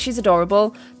 I think she's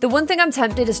adorable. The one thing I'm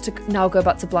tempted is to now go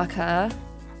back to black hair.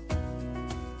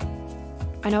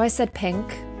 I know I said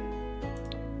pink.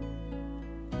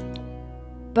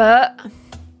 But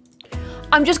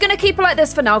I'm just going to keep her like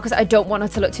this for now because I don't want her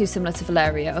to look too similar to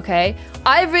Valeria, okay?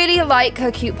 I really like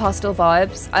her cute pastel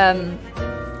vibes.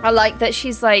 I like that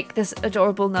she's like this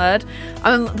adorable nerd.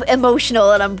 I'm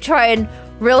emotional and I'm trying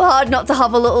real hard not to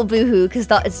have a little boohoo because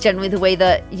that is generally the way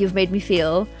that you've made me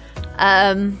feel.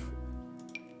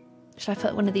 Should I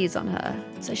put one of these on her?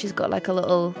 So she's got like a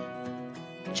little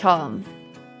charm.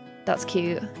 That's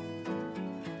cute.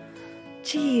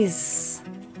 Jeez.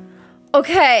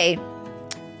 Okay.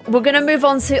 We're going to move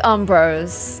on to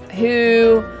Ambrose,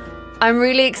 who I'm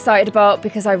really excited about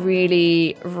because I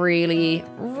really, really,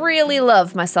 really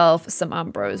love myself some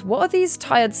Ambrose. What are these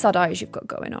tired sad eyes you've got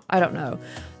going on? I don't know.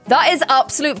 That is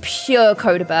absolute pure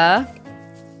Coda Bear.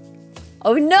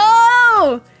 Oh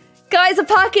no! Guys, a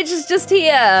package is just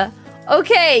here.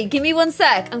 Okay, give me 1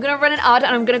 sec. I'm going to run an ad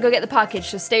and I'm going to go get the package,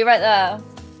 so stay right there.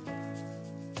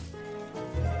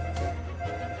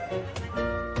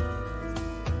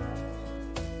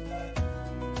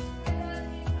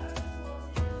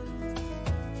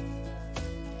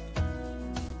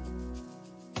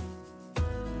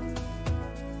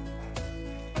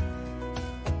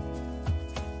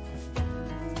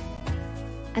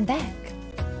 I'm back.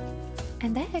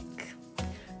 I'm back.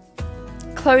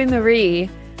 Chloe Marie.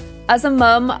 As a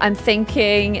mum, I'm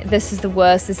thinking this is the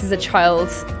worst. This is a child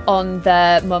on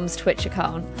their mum's Twitch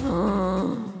account.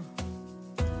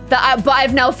 But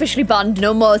I've now officially banned.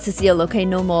 No more, Cecile. Okay,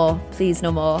 no more. Please, no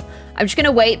more. I'm just going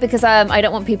to wait because I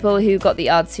don't want people who got the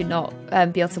ads to not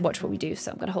be able to watch what we do.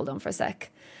 So I'm going to hold on for a sec.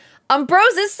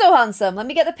 Ambrose is so handsome. Let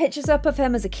me get the pictures up of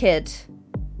him as a kid.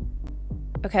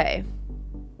 Okay.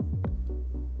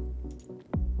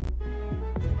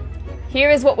 Here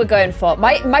is what we're going for.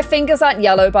 My fingers aren't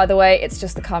yellow, by the way. It's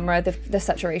just the camera. The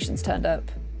saturation's turned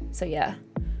up. So yeah.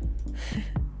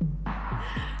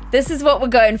 This is what we're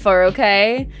going for,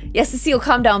 okay? Yes, Cecile,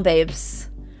 calm down, babes.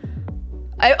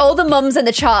 All the mums in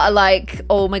the chat are like,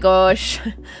 oh my gosh.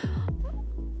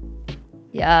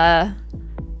 Yeah.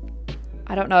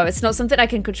 I don't know. It's not something I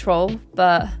can control,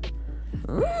 but...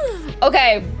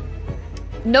 Okay.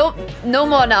 Nope. No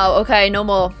more now. Okay, no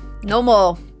more. No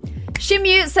more.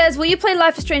 Shimute says, will you play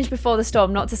Life is Strange before the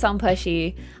storm? Not to sound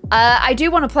pushy. I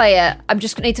do want to play it. I'm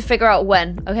just going to need to figure out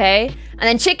when, okay? And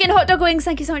then Chicken Hot Dog Wings,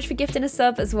 thank you so much for gifting a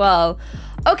sub as well.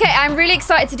 Okay, I'm really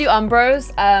excited to do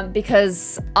Ambrose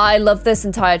because I love this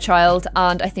entire child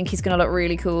and I think he's going to look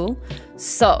really cool.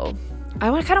 So,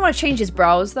 I kind of want to change his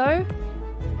brows though.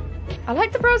 I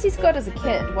like the brows he's got as a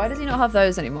kid. Why does he not have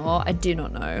those anymore? I do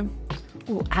not know.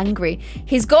 Ooh, angry.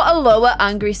 He's got a lower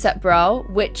angry set brow,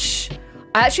 which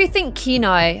I actually think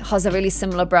Kenai has a really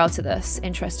similar brow to this,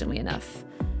 interestingly enough.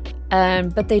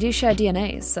 But they do share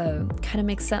DNA, so kind of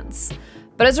makes sense.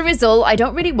 But as a result, I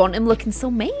don't really want him looking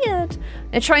so mad.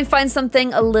 I'm gonna try and find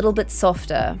something a little bit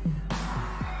softer.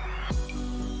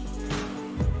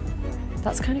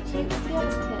 That's kind of cute. What did he have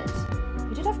as a kid?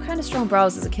 You did have kind of strong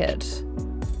brows as a kid.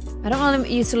 I don't want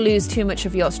you to lose too much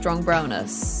of your strong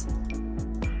browness.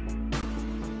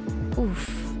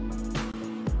 Oof.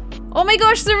 Oh my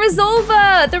gosh, the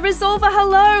Resolver! The Resolver,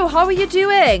 hello! How are you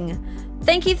doing?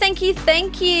 Thank you, thank you,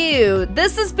 thank you!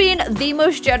 This has been the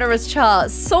most generous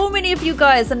chat. So many of you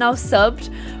guys are now subbed,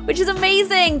 which is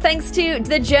amazing! Thanks to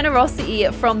the generosity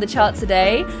from the chat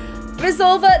today.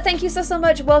 Resolver, thank you so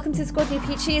much. Welcome to Squad New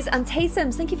Peaches. And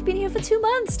Taysums, thank you for being here for 2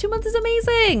 months. 2 months is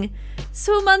amazing.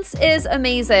 2 months is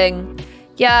amazing.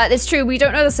 Yeah, it's true. We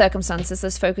don't know the circumstances.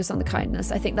 Let's focus on the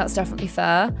kindness. I think that's definitely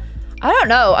fair. I don't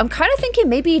know. I'm kind of thinking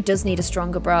maybe he does need a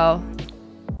stronger brow.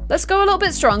 Let's go a little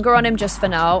bit stronger on him just for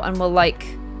now. And we'll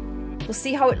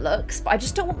see how it looks. But I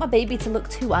just don't want my baby to look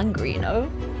too angry, you know?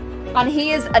 And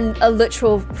he is a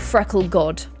literal freckle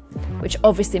god, which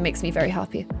obviously makes me very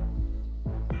happy.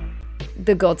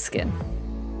 The god skin.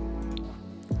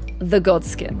 The god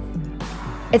skin.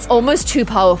 It's almost too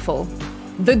powerful.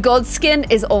 The god skin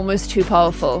is almost too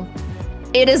powerful.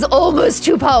 It is almost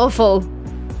too powerful.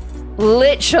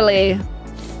 Literally.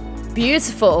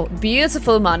 Beautiful.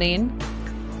 Beautiful, Manning.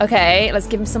 Okay, let's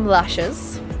give him some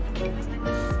lashes.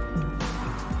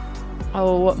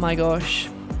 Oh my gosh.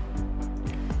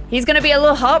 He's gonna be a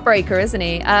little heartbreaker, isn't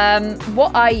he?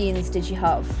 What eye-ins did you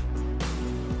have?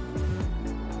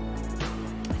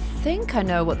 I think I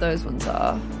know what those ones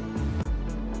are.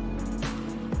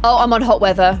 Oh, I'm on hot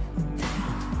weather.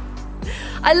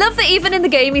 I love that even in the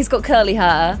game he's got curly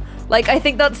hair. Like, I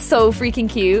think that's so freaking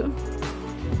cute.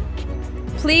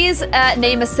 Please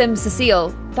name a sim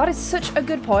Cecile. That is such a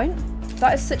good point.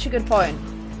 That is such a good point.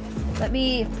 Let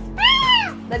me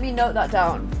note that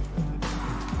down.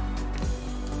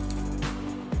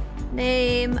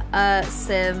 Name a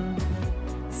sim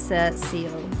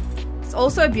Cecile. It's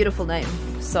also a beautiful name.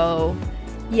 So,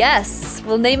 yes,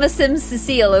 we'll name a sim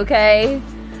Cecile, okay?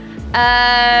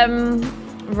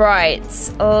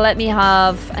 Right, let me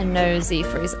have a nosy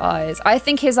for his eyes. I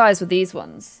think his eyes were these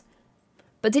ones.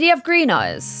 But did he have green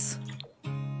eyes?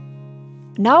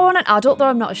 Now on an adult, though,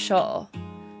 I'm not sure.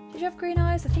 Did you have green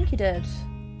eyes? I think you did.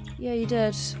 Yeah, you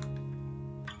did.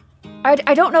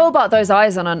 I don't know about those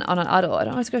eyes on an adult. I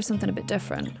don't want to go for something a bit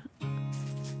different.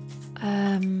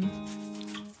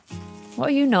 What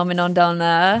are you nomming on down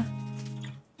there?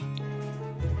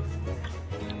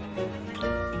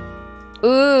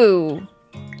 Ooh.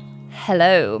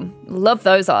 Hello. Love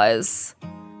those eyes.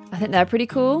 I think they're pretty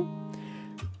cool.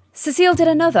 Cecile did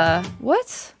another.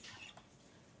 What?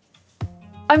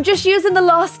 I'm just using the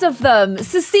last of them.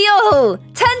 Cecile!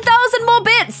 10,000 more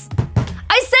bits!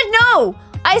 I said no!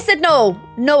 I said no.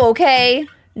 No, okay?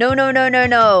 No, no, no, no,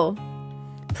 no.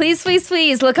 Please, please,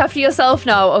 please look after yourself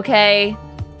now, okay?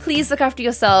 Please look after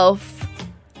yourself.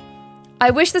 I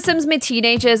wish The Sims made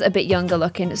teenagers a bit younger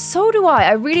looking. So do I.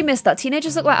 I really miss that.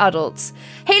 Teenagers look like adults.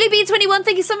 Haley B21,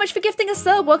 thank you so much for gifting a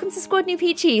sub. Welcome to Squad New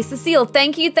Peachy. Cecile,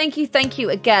 thank you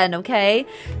again, okay?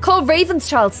 Call Raven's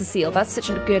Child Cecile. That's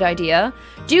such a good idea.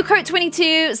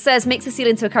 Dukecoat22 says, make Cecile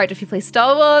into a character if you play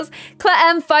Star Wars.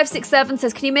 Claire M567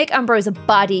 says, can you make Ambrose a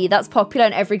baddie? That's popular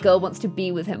and every girl wants to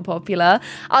be with him popular.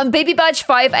 Baby Badge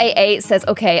 588 says,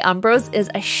 okay, Ambrose is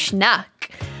a schnack.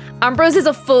 Ambrose is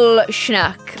a full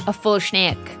schnack. A full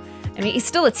schnack. I mean, he's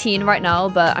still a teen right now,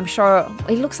 but I'm sure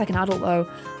he looks like an adult though.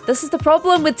 This is the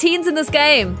problem with teens in this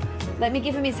game. Let me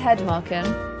give him his head marking.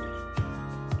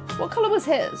 What color was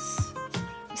his?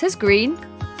 Is his green?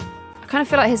 I kind of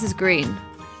feel like his is green.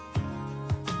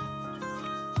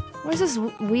 What is this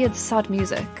weird, sad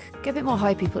music? Get a bit more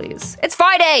hypey, please. It's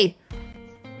Friday!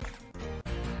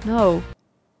 No.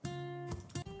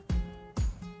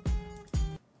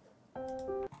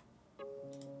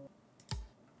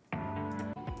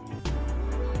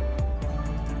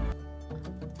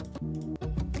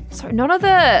 Sorry, none of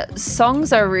the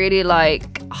songs are really,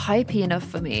 like, hypey enough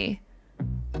for me.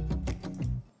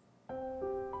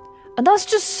 And that's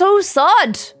just so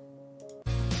sad!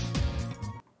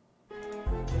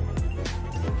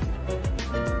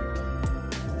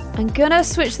 I'm gonna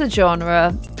switch the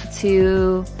genre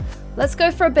to... Let's go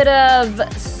for a bit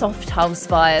of soft house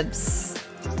vibes.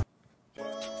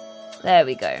 There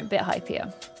we go, a bit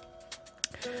hypier.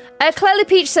 Claire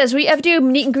Peach says, will you ever do a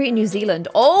meet and greet in New Zealand?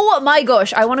 Oh my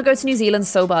gosh, I want to go to New Zealand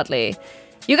so badly.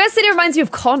 You guys said he reminds you of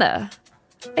Connor.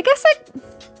 I guess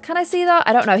can I see that?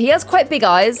 I don't know. He has quite big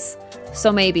eyes,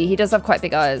 so maybe. He does have quite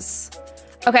big eyes.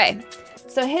 Okay,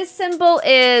 so his symbol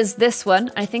is this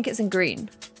one. I think it's in green.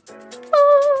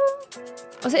 Oh,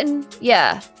 was it in?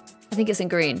 Yeah, I think it's in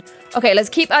green. Okay, let's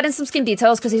keep adding some skin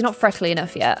details because he's not freckly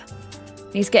enough yet.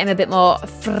 He's getting a bit more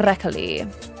freckly.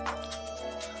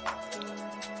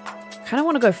 Kind of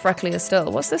want to go frecklier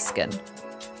still. What's this skin?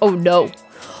 Oh no.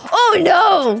 Oh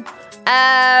no!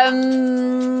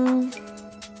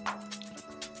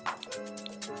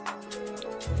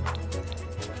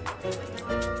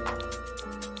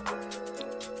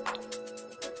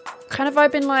 Kind of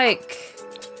vibing like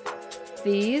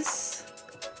these.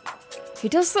 He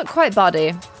does look quite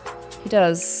body. He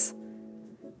does.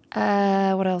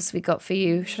 What else we got for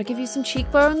you? Should I give you some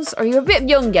cheekbones? Or are you a bit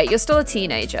young yet? You're still a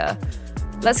teenager.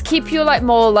 Let's keep you like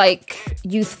more like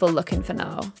youthful looking for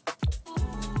now.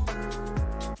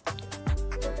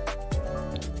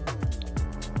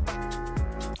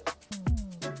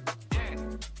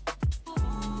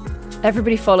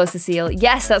 Everybody follows Cecile.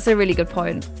 Yes, that's a really good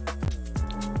point.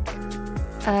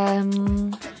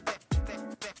 Trying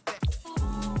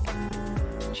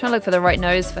to look for the right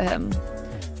nose for him.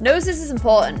 Noses is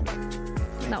important.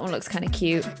 That one looks kind of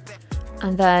cute.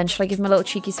 And then should I give him a little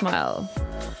cheeky smile?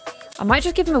 I might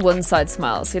just give him a one-side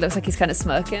smile so he looks like he's kind of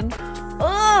smirking.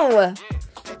 Oh!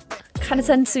 Kind of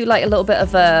tend to like a little bit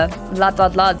of a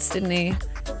lads, didn't he?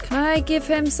 Can I give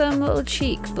him some little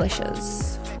cheek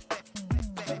blushes?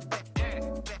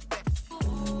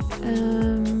 I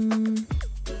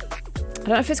don't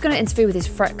know if it's going to interfere with his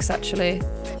frecks, actually.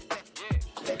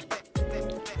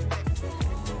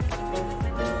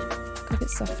 Go a bit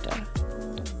softer.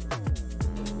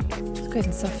 Let's go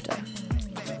even softer.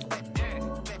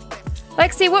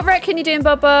 Lexi, what rec can you doing,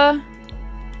 Bubba?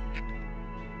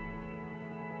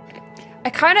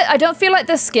 I don't feel like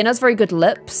the skin has very good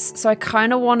lips, so I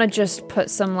kind of want to just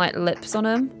put some like lips on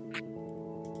him.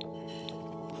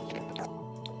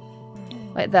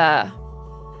 Like there.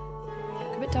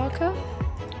 A bit darker.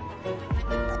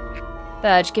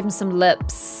 There, just give him some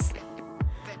lips.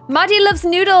 Maddie loves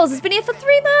noodles. It's been here for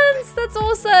 3 months. That's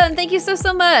awesome. Thank you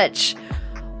so much.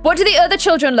 What do the other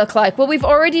children look like? Well, we've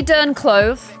already done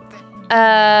Clove.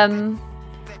 And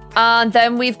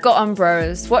then we've got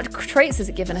Ambrose. What traits has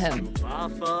it given him?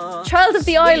 Child of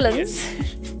the Islands.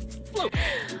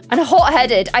 And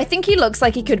hot-headed. I think he looks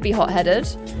like he could be hot-headed.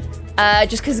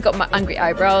 Just because he's got my angry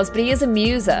eyebrows. But he is a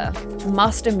muser.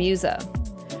 Master muser.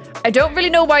 I don't really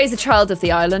know why he's a child of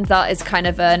the island. That is kind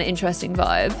of an interesting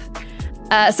vibe.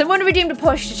 Someone redeemed a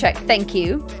push to check. Thank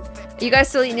you. Are you guys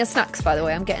still eating your snacks, by the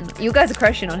way? You guys are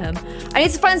crushing on him. I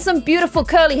need to find some beautiful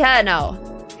curly hair now.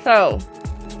 So,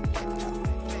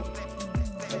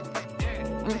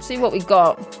 let's see what we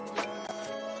got.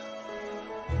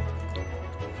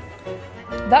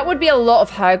 That would be a lot of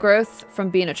hair growth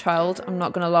from being a child, I'm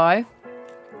not gonna lie.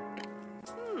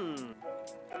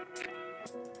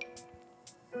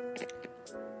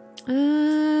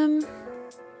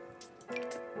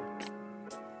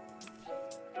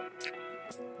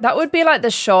 That would be like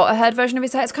the shorter head version of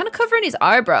his hair. It's kind of covering his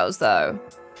eyebrows though.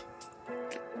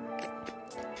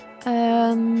 Got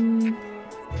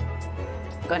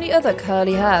any other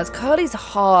curly hairs? Curly's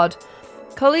hard.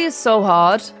 Curly is so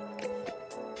hard.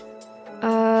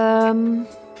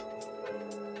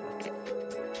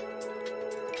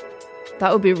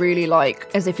 That would be really like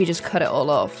as if you just cut it all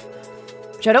off.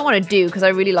 Which I don't want to do because I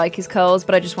really like his curls,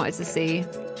 but I just wanted to see.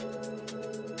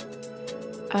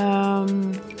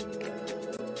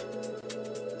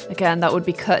 Again, that would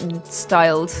be cut and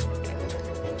styled.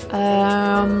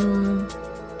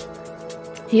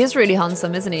 He is really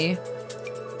handsome, isn't he?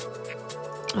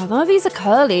 Oh, none of these are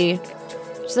curly.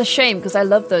 Which is a shame because I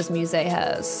love those musée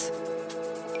hairs.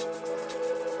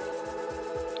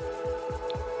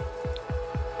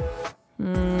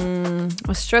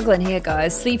 We're struggling here,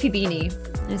 guys. Sleepy Beanie.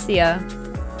 I see ya.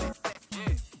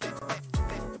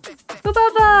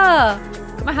 Ba-ba-ba!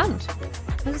 Got my hand.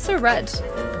 This is so red.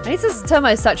 I need to turn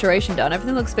my saturation down.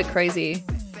 Everything looks a bit crazy.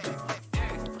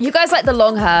 You guys like the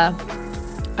long hair.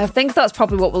 I think that's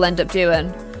probably what we'll end up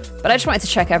doing. But I just wanted to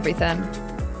check everything.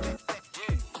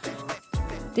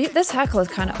 This hair color is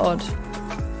kind of odd.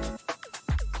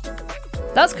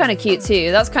 That's kind of cute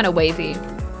too. That's kind of wavy.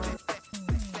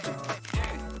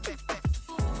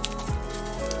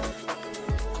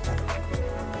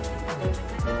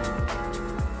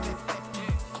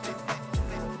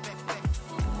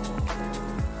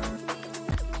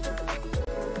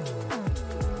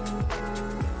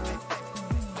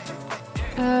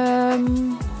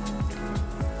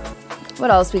 What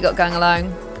else we got going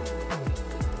along?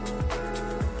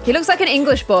 He looks like an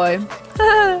English boy.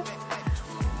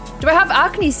 Do I have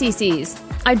acne CCs?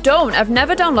 I don't. I've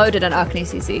never downloaded an acne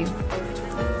CC.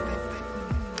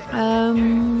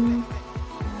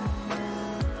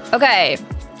 Okay.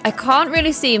 I can't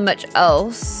really see much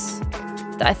else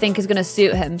that I think is going to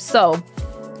suit him. So,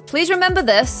 please remember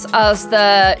this as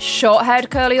the short-haired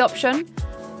curly option.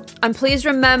 And please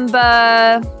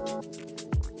remember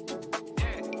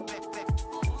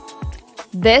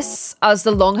this as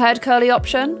the long-haired curly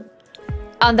option.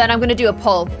 And then I'm going to do a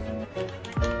poll.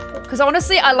 Because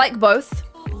honestly, I like both.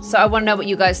 So I want to know what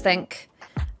you guys think.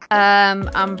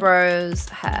 Ambrose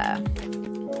hair.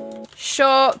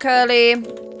 Short curly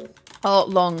or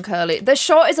long curly. The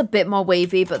short is a bit more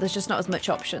wavy, but there's just not as much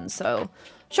options. So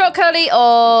short curly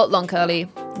or long curly.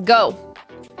 Go.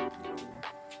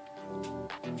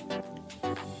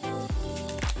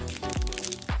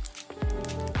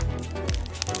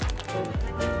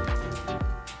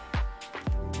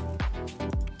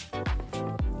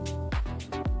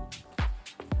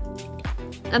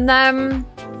 And then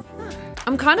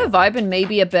I'm kind of vibing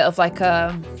maybe a bit of like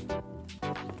a...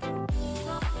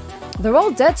 They're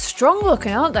all dead strong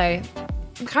looking, aren't they?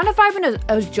 I'm kind of vibing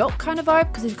a jock kind of vibe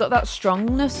because he's got that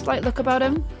strongness like look about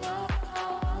him.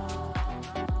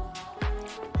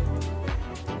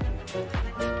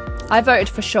 I voted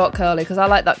for short curly because I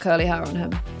like that curly hair on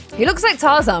him. He looks like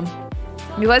Tarzan.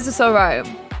 You guys are so right.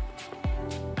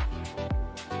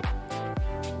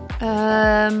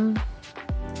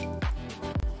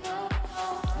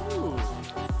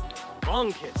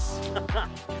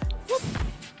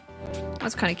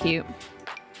 That's kind of cute.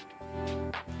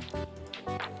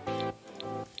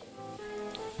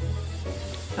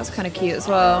 That's kind of cute as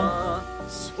well.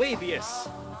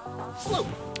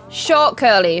 Short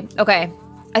curly. Okay.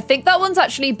 I think that one's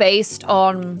actually based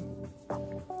on...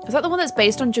 Is that the one that's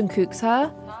based on Jungkook's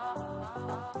hair?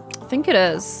 I think it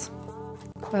is.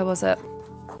 Where was it?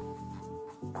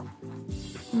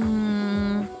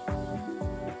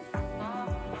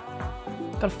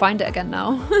 Gotta find it again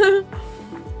now.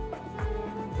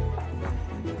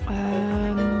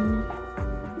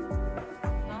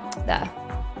 There.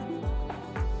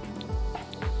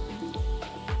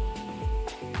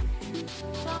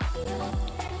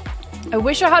 I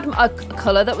wish I had a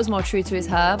colour that was more true to his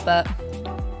hair, but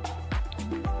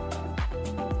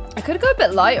I could go a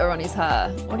bit lighter on his hair.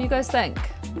 What do you guys think?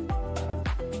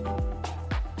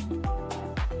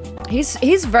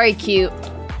 He's very cute.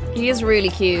 He is really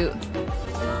cute.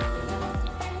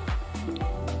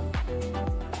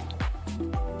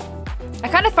 I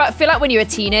kind of feel like when you're a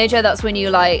teenager, that's when you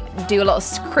like do a lot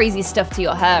of crazy stuff to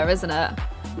your hair, isn't it?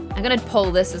 I'm gonna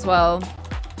pull this as well.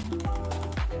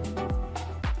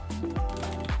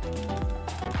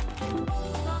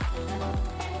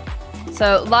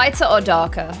 So lighter or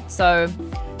darker? So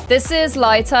this is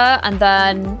lighter and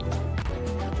then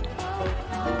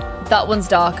that one's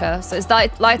darker. So is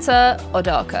that lighter or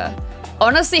darker?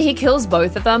 Honestly, he kills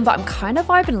both of them, but I'm kind of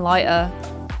vibing lighter.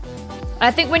 I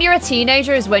think when you're a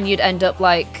teenager is when you'd end up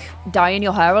like dyeing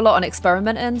your hair a lot and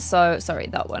experimenting. So, sorry,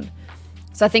 that one.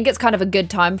 So I think it's kind of a good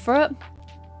time for it.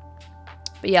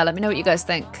 But yeah, let me know what you guys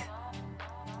think.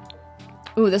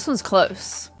 Ooh, this one's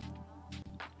close.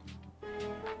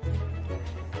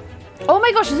 Oh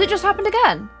my gosh, has it just happened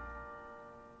again?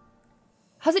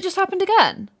 Has it just happened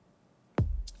again?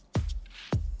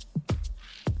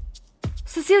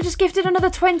 Cecile just gifted another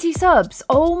 20 subs.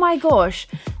 Oh my gosh.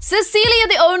 Cecilia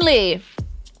the only.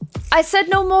 I said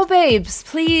no more, babes.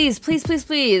 Please, please, please,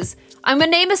 please. I'm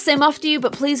gonna name a sim after you,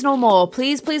 but please no more.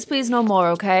 Please, please, please no more,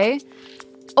 okay?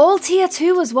 All tier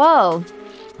 2 as well.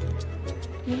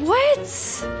 What?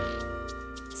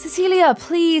 Cecilia,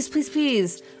 please, please,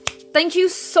 please. Thank you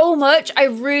so much. I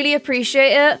really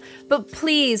appreciate it. But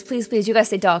please, please, please, you guys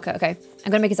stay darker, okay?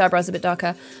 I'm gonna make his eyebrows a bit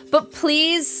darker. But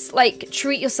please, like,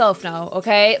 treat yourself now,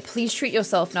 okay? Please treat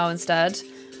yourself now instead.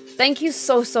 Thank you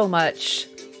so, so much.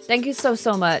 Thank you so,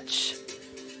 so much.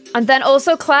 And then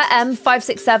also Claire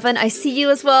M567, I see you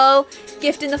as well.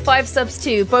 Gifting the 5 subs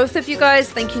too. Both of you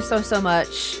guys, thank you so, so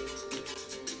much.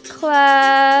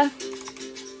 Claire.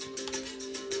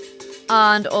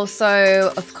 And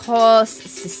also, of course,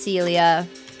 Cecilia.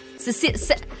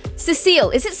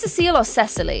 Cecile. Is it Cecile or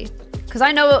Cecily? Because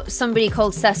I know somebody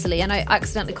called Cecily and I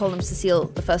accidentally called them Cecile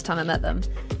the first time I met them.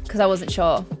 Because I wasn't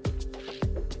sure.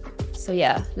 So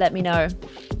yeah, let me know.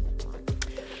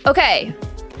 Okay.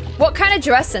 What kind of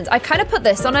dress sense? I kind of put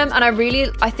this on him and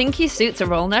I think he suits a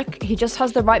roll neck. He just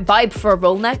has the right vibe for a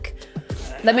roll neck.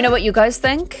 Let me know what you guys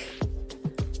think.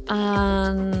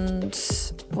 And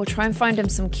we'll try and find him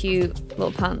some cute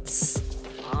little pants.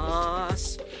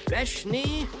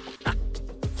 Especially.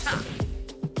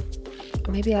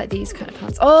 Maybe like these kind of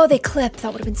pants. Oh, they clip.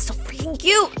 That would have been so freaking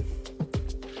cute.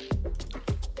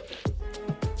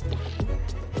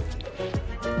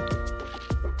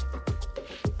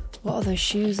 What are those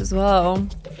shoes as well?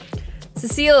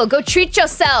 Cecile, go treat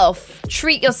yourself.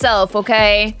 Treat yourself,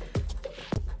 okay?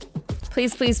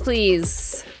 Please, please,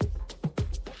 please.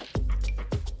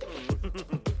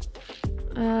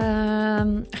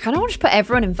 I kind of want to put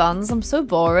everyone in Vans. I'm so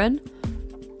boring.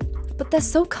 But they're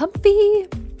so comfy.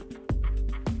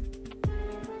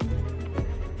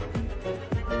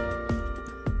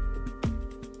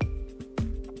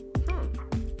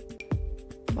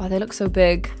 Wow, they look so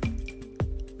big.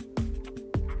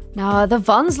 Nah, the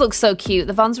Vans look so cute.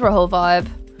 The Vans were a whole vibe.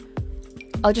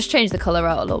 I'll just change the color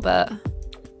out a little bit.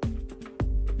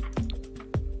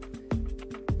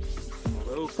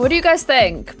 What do you guys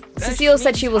think? Cecile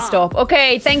said she will stop.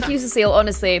 Okay, thank you, Cecile,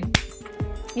 honestly.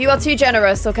 You are too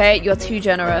generous, okay? You're too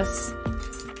generous.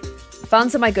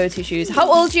 Vans are my go-to shoes.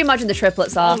 How old do you imagine the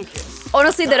triplets are?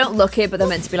 Honestly, they don't look it, but they're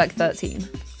meant to be like 13.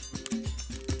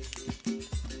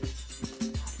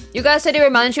 You guys said he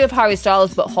reminds you of Harry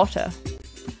Styles, but hotter.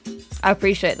 I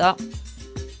appreciate that.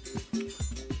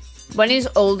 When he's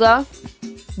older,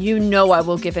 you know I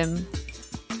will give him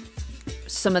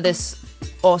some of this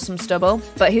awesome stubble,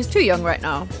 but he's too young right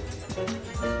now.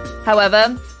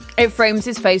 However, it frames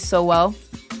his face so well,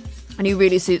 and he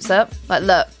really suits it. Like,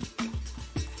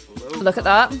 look at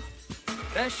that.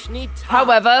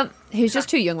 However, he's just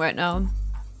too young right now.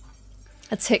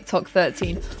 A TikTok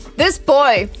 13. This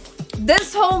boy,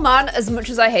 this whole man, as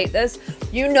much as I hate this,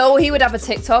 you know he would have a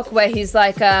TikTok where he's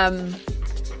like,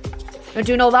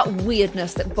 doing all that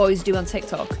weirdness that boys do on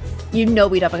TikTok. You know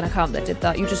we'd have an account that did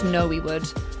that. You just know we would.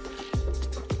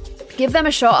 Give them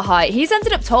a shot at height. He's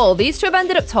ended up tall. These two have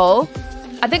ended up tall.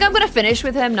 I think I'm going to finish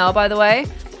with him now, by the way.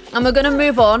 And we're going to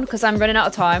move on because I'm running out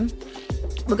of time.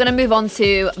 We're going to move on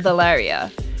to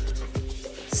Valeria.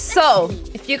 So,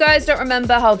 if you guys don't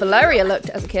remember how Valeria looked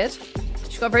as a kid,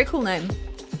 she's got a very cool name.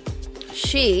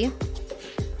 She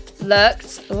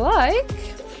looked like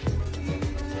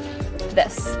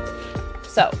this.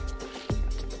 So,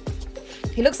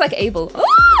 he looks like Abel. Oh!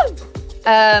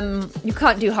 You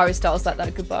can't do Harry Styles like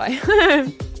that. Goodbye.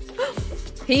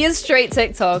 He is straight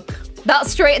TikTok.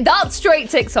 That's straight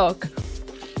TikTok.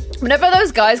 Whenever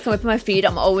those guys come up in my feed,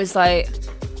 I'm always like,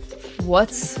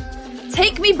 what?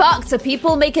 Take me back to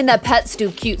people making their pets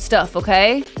do cute stuff,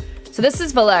 okay? So this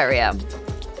is Valeria.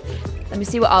 Let me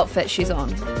see what outfit she's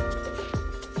on.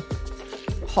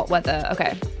 Hot weather,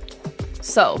 okay.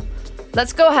 So,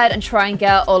 let's go ahead and try and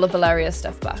get all of Valeria's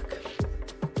stuff back.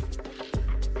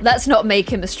 Let's not make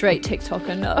him a straight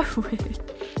TikToker, no.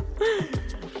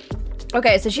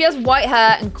 Okay, so she has white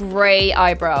hair and grey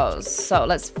eyebrows. So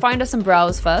let's find her some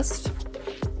brows first.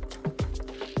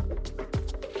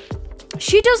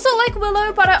 She does look like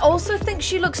Willow, but I also think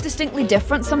she looks distinctly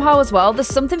different somehow as well. There's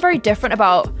something very different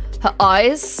about her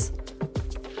eyes.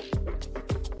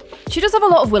 She does have a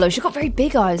lot of Willow. She's got very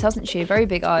big eyes, hasn't she? Very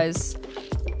big eyes.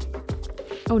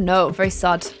 Oh no, very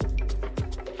sad.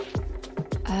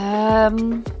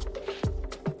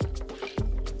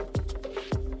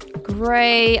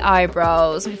 Grey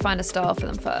eyebrows. Let me find a style for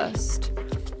them first.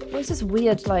 What's this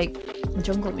weird, like,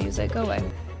 jungle music? Go away.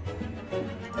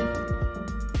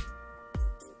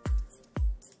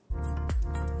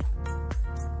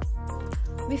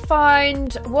 me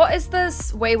find, what is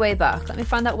this? Way, Way Back. Let me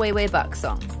find that Way, Way Back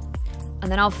song.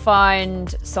 And then I'll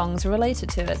find songs related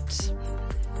to it.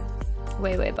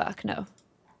 Way, Way Back, no.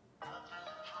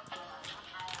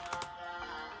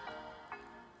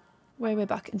 Way, Way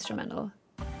Back instrumental.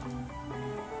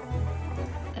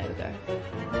 There we go.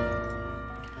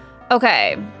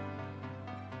 Okay.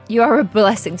 You are a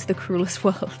blessing to the cruelest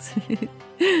world.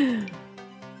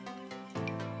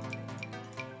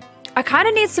 I kind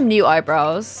of need some new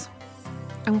eyebrows.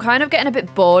 I'm kind of getting a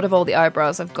bit bored of all the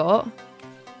eyebrows I've got.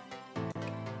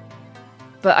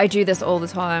 But I do this all the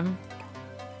time.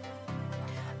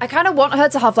 I kind of want her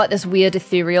to have like this weird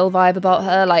ethereal vibe about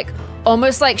her. Like,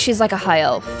 almost like she's like a high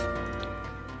elf.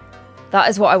 That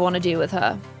is what I want to do with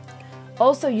her.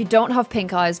 Also, you don't have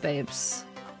pink eyes, babes.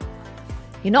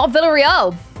 You're not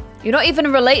Villarreal. You're not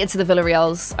even related to the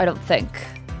Villarreals, I don't think.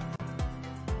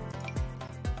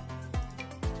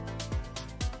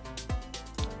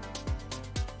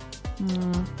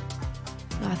 No,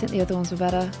 I think the other ones were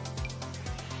better.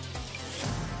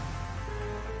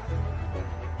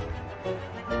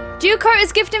 Ducoat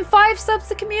is gifting 5 subs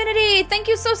to community. Thank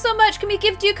you so much. Can we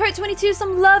give Ducoat22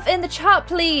 some love in the chat,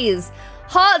 please?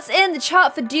 Hearts in the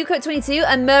chat for Ducoat22.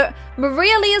 And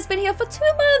Maria Lee has been here for 2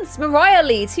 months. Mariah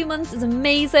Lee, 2 months is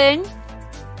amazing.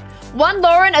 One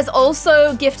Lauren has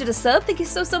also gifted a sub. Thank you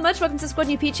so much. Welcome to Squad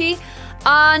New Peachy.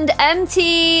 And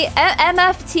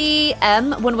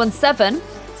MFTM117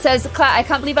 says, Claire, I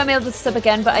can't believe I'm able to sub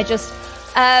again, but I just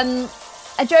I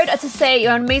joined to say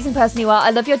you're an amazing person you are. I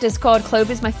love your Discord.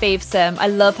 Clove is my fave sim. I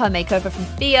love her makeover from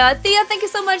Thea. Thea, thank you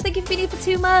so much. Thank you for being here for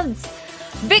 2 months.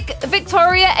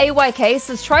 Victoria AYK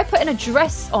says, try putting a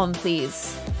dress on,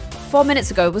 please. 4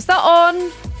 minutes ago. Was that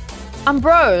on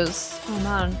Ambrose? Oh,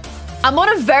 man. I'm on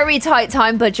a very tight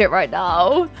time budget right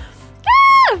now.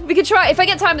 We could try. If I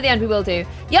get time at the end, we will do.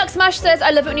 Yuck Smash says, I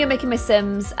love it when you're making my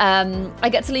Sims. I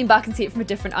get to lean back and see it from a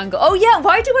different angle. Oh yeah,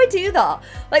 why do I do that?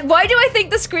 Like, why do I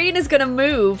think the screen is gonna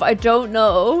move? I don't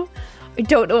know. I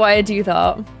don't know why I do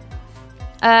that.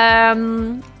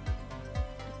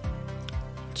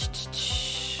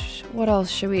 What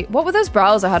else should we... What were those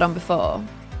brows I had on before?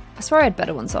 I swear I had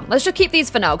better ones on. Let's just keep these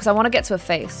for now, because I want to get to a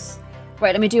face.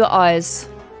 Right, let me do your eyes.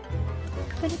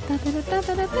 Can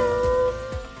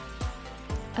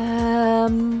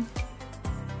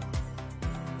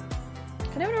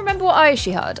anyone remember what eyes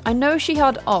she had? I know she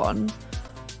had on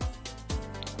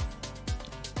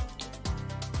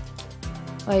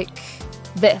like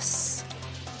this.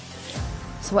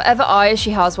 So whatever eyes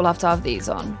she has, we'll have to have these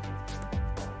on.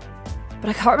 But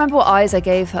I can't remember what eyes I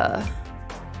gave her.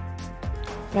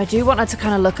 But I do want her to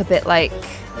kind of look a bit like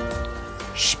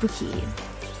spooky.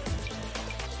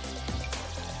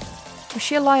 Was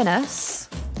she a lioness?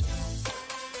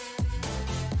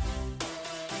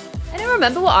 I don't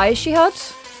remember what eyes she had.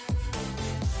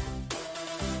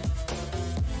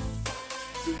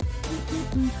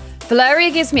 Valeria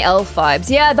gives me elf vibes.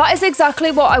 Yeah, that is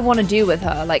exactly what I want to do with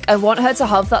her. Like, I want her to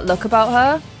have that look about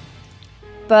her.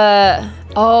 But,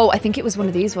 oh, I think it was one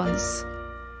of these ones.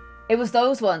 It was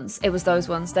those ones. It was those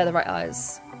ones. They're the right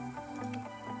eyes.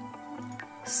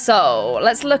 So,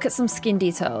 let's look at some skin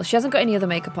detail. She hasn't got any other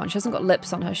makeup on. She hasn't got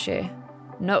lips on, has she?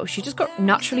 No, she just got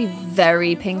naturally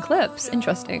very pink lips.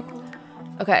 Interesting.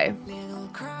 Okay.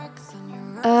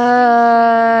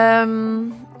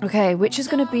 Okay, which is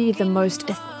going to be the most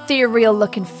ethereal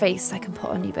looking face I can put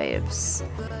on you, babes?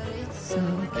 So,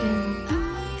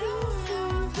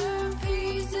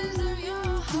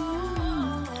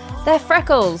 they're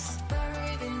freckles.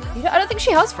 I don't think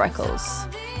she has freckles.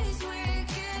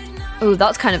 Oh,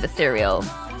 that's kind of ethereal.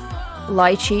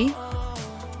 Lychee.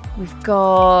 We've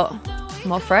got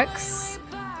more frecks.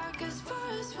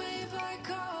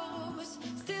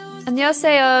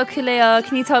 안녕하세요, Kuleo.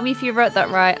 Can you tell me if you wrote that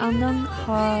right?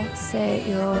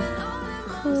 안녕하세요,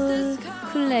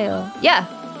 Kuleo. Yeah,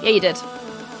 you did.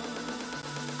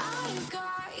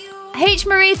 H.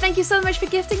 Marie, thank you so much for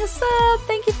gifting a sub.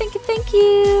 Thank you, thank you, thank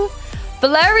you.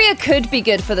 Valeria could be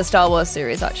good for the Star Wars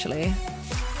series, actually.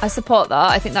 I support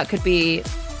that. I think that could be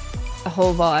a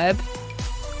whole vibe.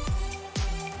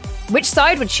 Which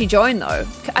side would she join, though?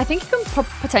 I think you can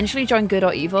potentially join good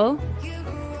or evil.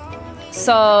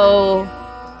 So...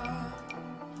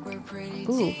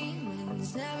 Ooh.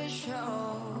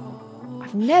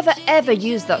 I've never, ever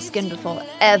used that skin before.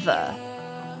 Ever.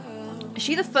 Is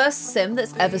she the first sim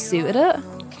that's ever suited it?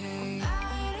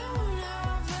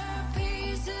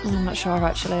 I'm not sure,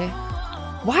 actually.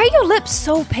 Why are your lips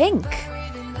so pink?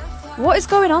 What is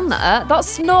going on there?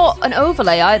 That's not an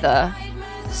overlay either.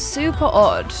 Super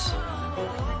odd.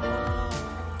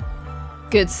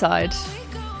 Good side.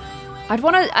 I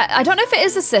don't know if it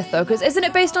is a Sith though, because isn't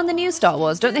it based on the new Star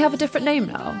Wars? Don't they have a different name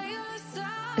now?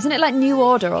 Isn't it like New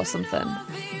Order or something?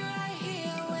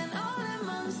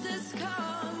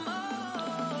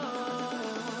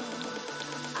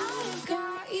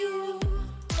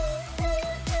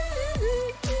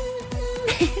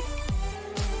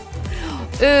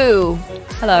 Ooh,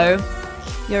 hello.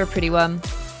 You're a pretty one.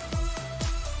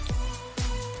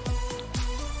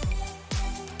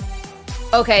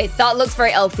 Okay, that looks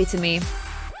very elfy to me.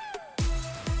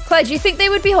 Claire, do you think they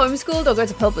would be homeschooled or go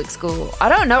to public school? I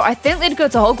don't know. I think they'd go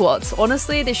to Hogwarts.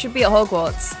 Honestly, they should be at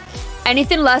Hogwarts.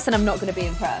 Anything less and I'm not going to be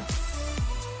impressed.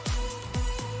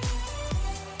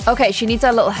 Okay, she needs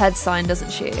her little head sign,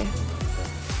 doesn't she?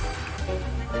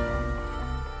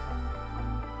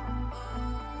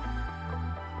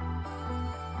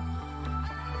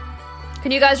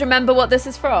 Can you guys remember what this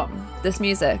is from? This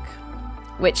music?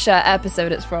 Which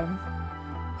episode it's from?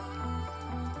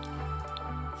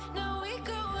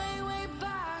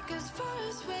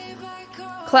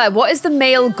 Claire, what is the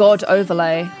male god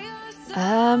overlay?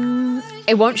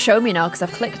 It won't show me now because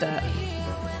I've clicked it.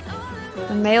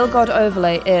 The male god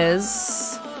overlay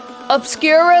is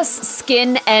Obscurus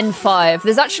Skin N5.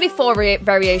 There's actually 4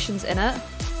 variations in it.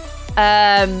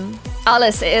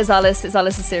 Alice, it is Alice. It's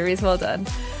Alice's series. Well done.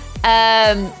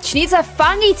 She needs her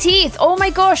fangy teeth. Oh my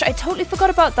gosh, I totally forgot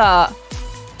about that.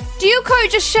 Duco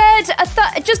just shared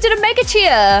just did a mega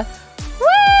cheer.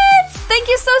 What? Thank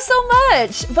you so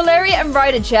much. Valeria and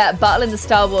Ryder Jet battle in the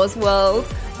Star Wars world.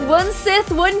 1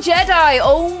 Sith, 1 Jedi.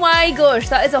 Oh my gosh,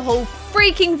 that is a whole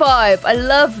freaking vibe. I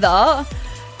love that.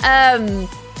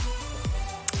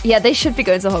 Yeah, they should be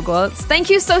going to Hogwarts. Thank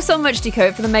you so much,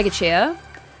 Duco, for the mega cheer.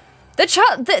 You guys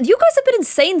have been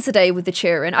insane today with the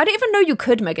cheering. I didn't even know you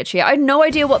could mega cheer. I had no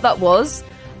idea what that was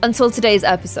until today's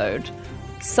episode.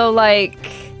 So like,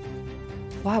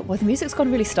 wow, well, the music's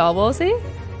gone really Star Warsy.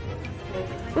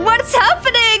 What's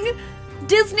happening?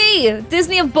 Disney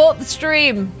have bought the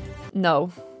stream.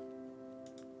 No.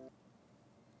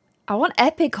 I want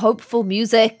epic, hopeful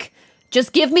music.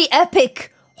 Just give me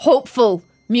epic, hopeful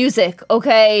music,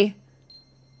 okay?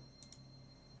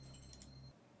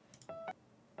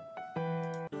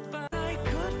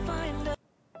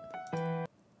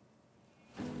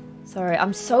 Sorry,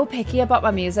 I'm so picky about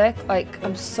my music. Like,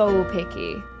 I'm so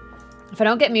picky. If I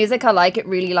don't get music I like, it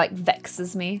really, like,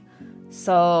 vexes me.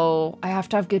 So, I have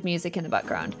to have good music in the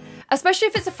background. Especially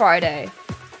if it's a Friday.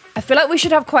 I feel like we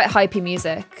should have quite hypey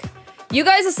music. You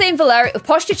guys are saying Valeria...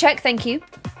 Posture check, thank you.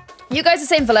 You guys are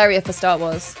saying Valeria for Star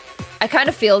Wars. I kind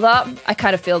of feel that. I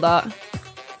kind of feel that.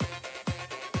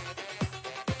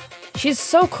 She's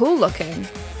so cool looking.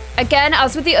 Again,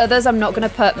 as with the others, I'm not going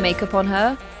to put makeup on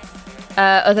her.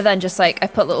 Other than just like, I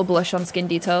put little blush on skin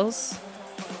details.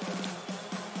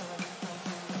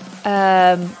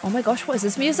 Oh my gosh, what is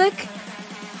this music?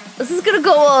 This is gonna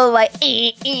go all like,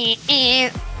 Did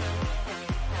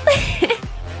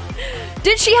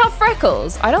she have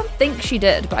freckles? I don't think she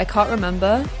did, but I can't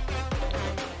remember.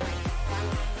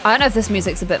 I don't know if this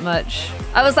music's a bit much.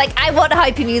 I was like, I want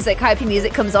hypey music. Hypey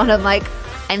music comes on, I'm like,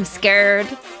 I'm scared.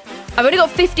 I've only got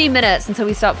 15 minutes until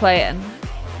we start playing.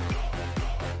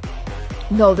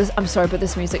 No, I'm sorry, but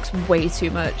this music's way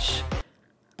too much.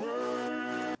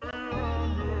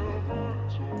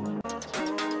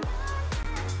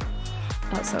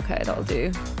 That's okay, that'll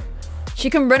do. She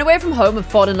can run away from home and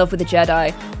fall in love with a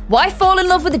Jedi. Why fall in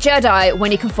love with a Jedi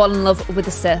when you can fall in love with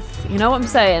a Sith? You know what I'm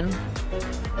saying?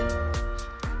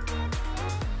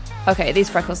 Okay, these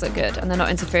freckles look good, and they're not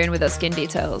interfering with her skin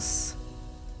details.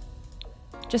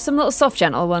 Just some little soft,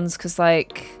 gentle ones, because,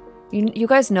 like, you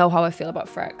guys know how I feel about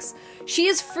Frex. She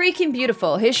is freaking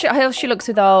beautiful. Here's how she looks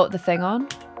without the thing on.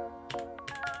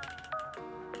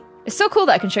 It's so cool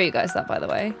that I can show you guys that, by the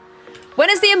way. When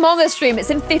is the Among Us stream? It's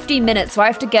in 15 minutes, so I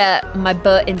have to get my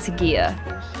butt into gear.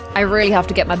 I really have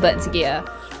to get my butt into gear.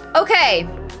 Okay.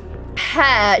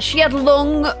 Hair. She had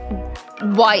long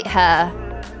white hair.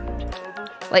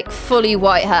 Like, fully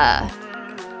white hair.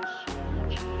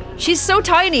 She's so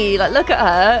tiny. Like, look at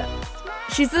her.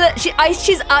 She's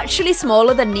actually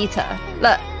smaller than Nita.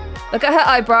 Look at her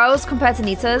eyebrows compared to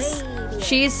Nita's.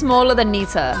 She's smaller than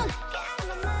Nita.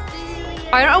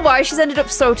 I don't know why she's ended up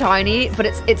so tiny, but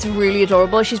it's really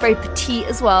adorable. She's very petite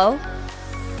as well.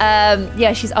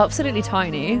 Yeah, she's absolutely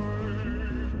tiny.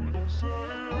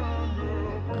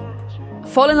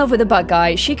 Fall in love with a bad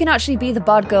guy. She can actually be the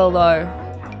bad girl though.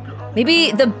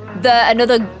 Maybe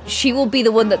she will be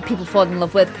the one that people fall in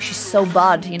love with because she's so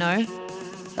bad, you know?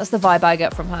 That's the vibe I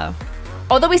get from her.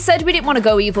 Although we said we didn't want to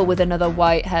go evil with another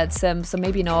white-haired sim, so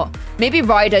maybe not. Maybe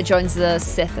Ryder joins the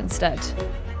Sith instead.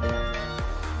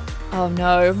 Oh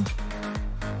no.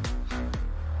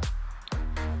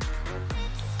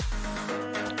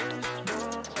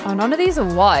 Oh, none of these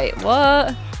are white.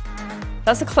 What?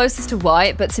 That's the closest to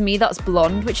white, but to me that's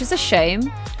blonde, which is a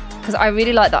shame. Because I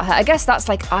really like that hair. I guess that's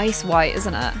like ice white,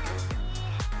 isn't it?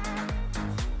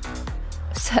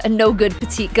 It's a no good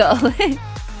petite girl.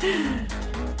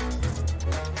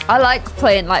 I like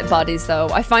playing like baddies though.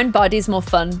 I find baddies more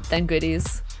fun than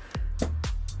goodies.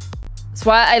 That's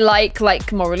why I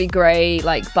like morally grey,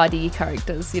 like baddie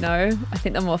characters, you know? I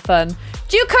think they're more fun.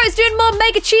 Juco's doing more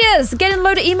mega cheers! Getting a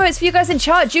load of emotes for you guys in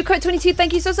chat. Juco22,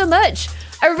 thank you so much.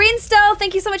 Irene Style,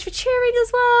 thank you so much for cheering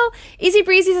as well. Easy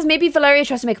Breezy says, maybe Valeria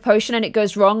tries to make a potion and it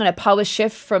goes wrong and her powers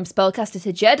shift from spellcaster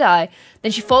to Jedi.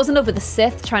 Then she falls in love with the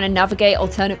Sith, trying to navigate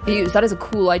alternate views. That is a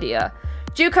cool idea.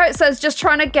 Juco says, just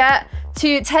trying to get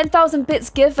to 10,000 bits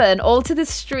given, all to this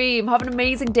stream. Have an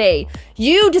amazing day.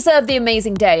 You deserve the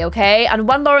amazing day, okay? And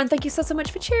One Lauren, thank you so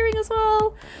much for cheering as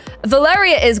well.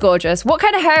 Valeria is gorgeous. What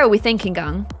kind of hair are we thinking,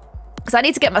 gang? Because I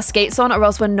need to get my skates on or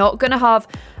else we're not going to have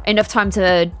enough time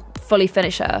to fully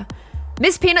finish her.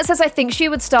 Miss Peanut says, I think she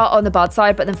would start on the bad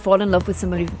side, but then fall in love with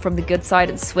somebody from the good side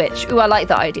and switch. Ooh, I like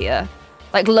that idea.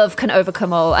 Like, love can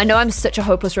overcome all. I know I'm such a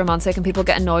hopeless romantic and people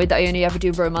get annoyed that I only ever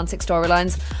do romantic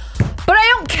storylines. But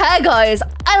I don't care, guys.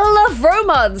 I love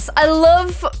romance. I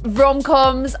love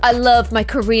rom-coms. I love my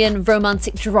Korean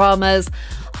romantic dramas.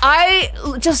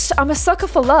 I'm a sucker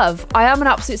for love. I am an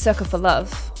absolute sucker for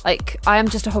love. Like, I am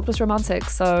just a hopeless romantic,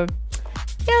 so...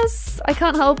 Yes, I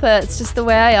can't help it. It's just the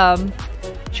way I am.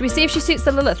 Should we see if she suits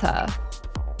the Lilith hair?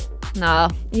 Nah,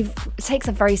 it takes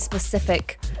a very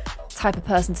specific type of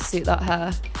person to suit that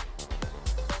hair.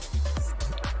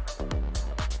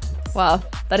 Wow,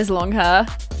 that is long hair.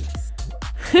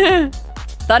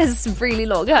 That is really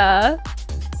long hair.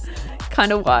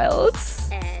 Kind of wild.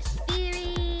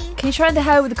 Can you try the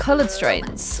hair with the coloured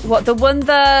strands? What, the one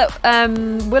that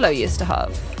Willow used to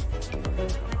have?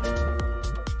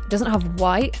 It doesn't have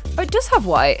white. Oh, it does have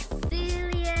white.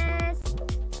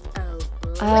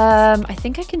 I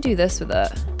think I can do this with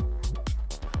it.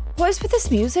 What is with this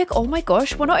music? Oh my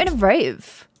gosh, we're not in a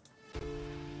rave.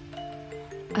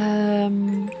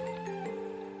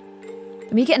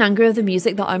 Me getting angry with the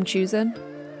music that I'm choosing.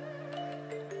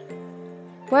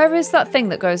 Where is that thing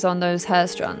that goes on those hair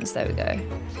strands? There we go.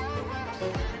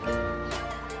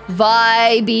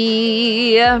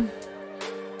 Vibey.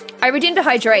 I redeemed a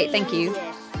hydrate, thank you.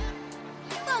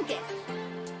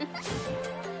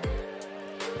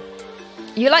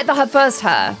 You like the first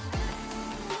hair?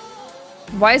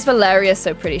 Why is Valeria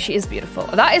so pretty? She is beautiful.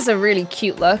 That is a really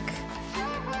cute look.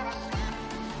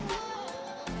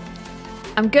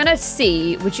 I'm gonna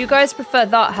see, would you guys prefer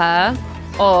that hair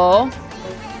or...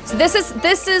 So this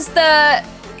is the,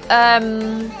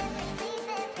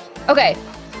 okay.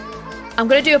 I'm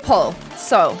gonna do a poll.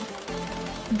 So,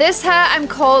 this hair I'm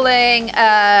calling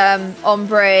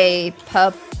ombre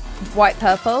white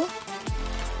purple.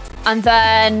 And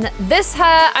then this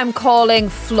hair I'm calling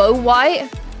flow white.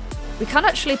 We can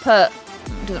actually put,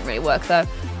 it doesn't really work though.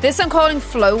 This I'm calling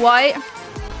flow white.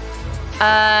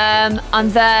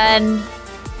 And then,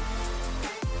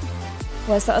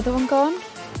 where's that other one gone?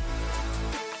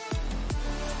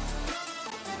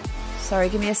 Sorry,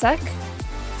 give me a sec.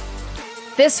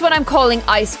 This one I'm calling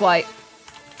ice white.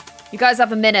 You guys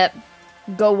have a minute.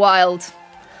 Go wild.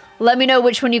 Let me know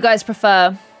which one you guys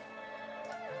prefer.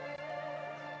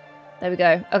 There we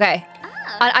go. Okay.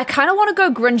 I kind of want to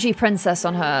go grungy princess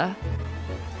on her.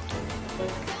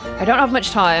 I don't have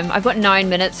much time. I've got 9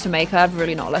 minutes to make her. I've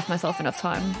really not left myself enough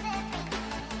time.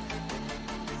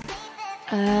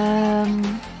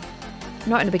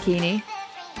 Not in a bikini.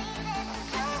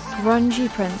 Grungy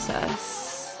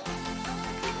princess.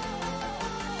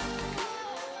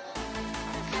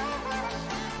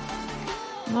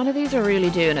 None of these are really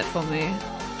doing it for me.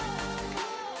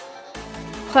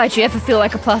 Claire, do you ever feel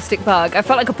like a plastic bag? I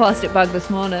felt like a plastic bag this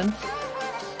morning.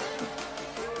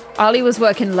 Ali was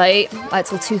working late, like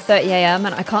till 2:30 AM,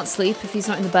 and I can't sleep if he's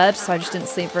not in the bed, so I just didn't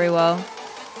sleep very well.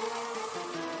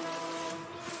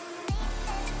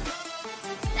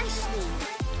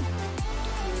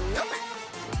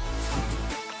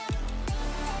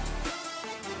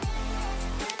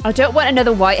 I don't want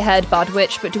another white-haired bad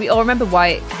witch, but do we all remember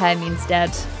white hair means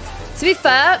dead? To be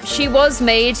fair, she was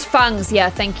made... Fangs,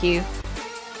 yeah, thank you.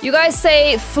 You guys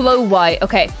say flow white.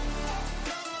 Okay.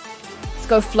 Let's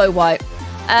go flow white.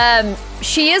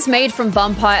 She is made from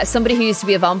vampire, somebody who used to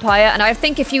be a vampire, and I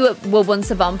think if you were once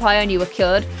a vampire and you were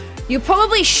cured, you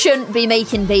probably shouldn't be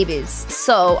making babies.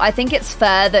 So I think it's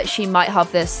fair that she might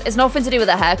have this. It's nothing to do with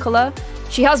her hair color.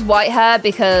 She has white hair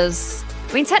because...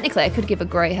 I mean, technically, I could give her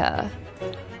grey hair.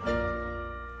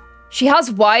 She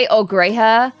has white or grey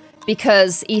hair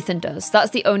because Ethan does.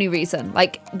 That's the only reason.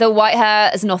 Like, the white hair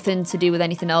has nothing to do with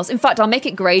anything else. In fact, I'll make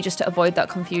it grey just to avoid that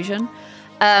confusion.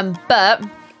 But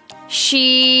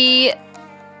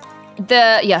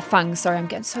fangs. Sorry, I'm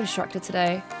getting so distracted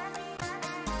today.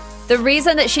 The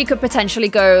reason that she could potentially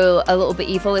go a little bit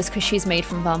evil is because she's made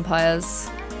from vampires.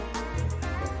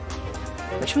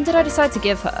 Which one did I decide to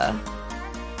give her?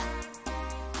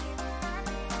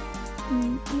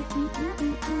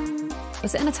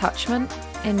 Was it an attachment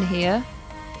in here?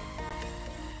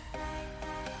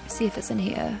 Let's see if it's in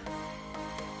here.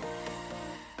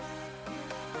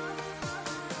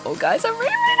 Oh, guys, I'm really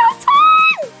running out of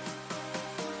time!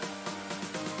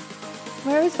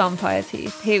 Where is vampire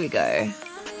teeth? Here we go.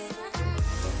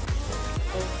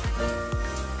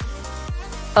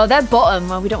 Oh, they're bottom.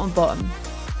 Well, we don't want bottom.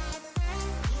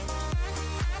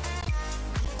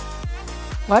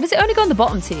 Why does it only go on the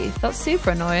bottom teeth? That's super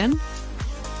annoying.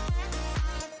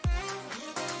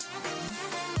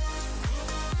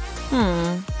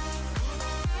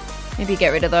 Maybe get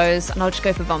rid of those and I'll just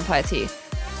go for vampire teeth.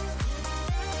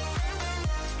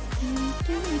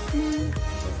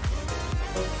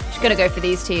 She's gonna go for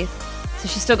these teeth. So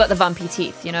she's still got the vampy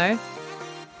teeth, you know?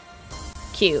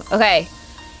 Cute. Okay.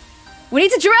 We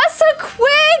need to dress her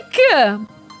quick!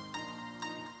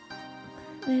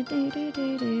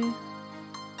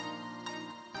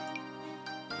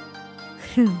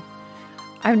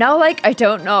 I'm now like, I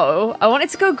don't know. I wanted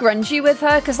to go grungy with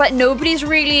her because like nobody's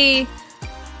really...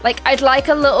 Like, I'd like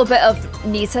a little bit of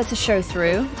Nita to show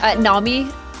through.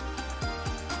 Nanami.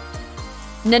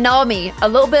 A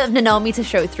little bit of Nanami to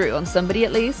show through on somebody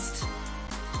at least.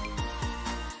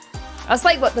 That's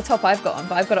like what the top I've got on,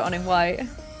 but I've got it on in white.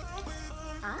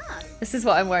 This is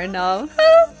what I'm wearing now.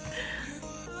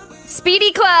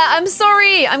 Speedy Claire, I'm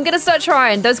sorry. I'm gonna start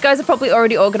trying. Those guys are probably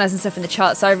already organizing stuff in the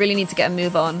chat, so I really need to get a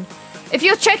move on. If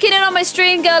you're checking in on my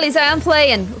stream, girlies, I am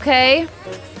playing, okay?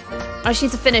 I just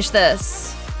need to finish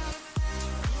this.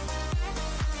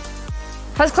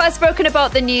 Has Claire spoken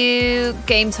about the new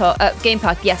game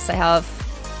pack? Yes, I have.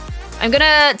 I'm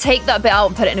gonna take that bit out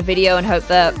and put it in a video and hope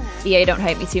that EA don't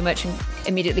hate me too much and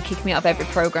immediately kick me out of every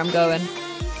program going.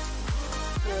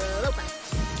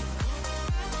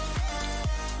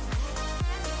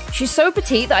 She's so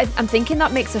petite that I'm thinking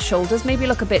that makes her shoulders maybe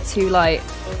look a bit too, like...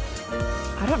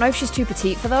 I don't know if she's too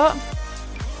petite for that.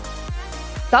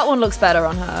 That one looks better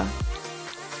on her.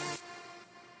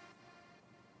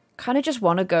 Kind of just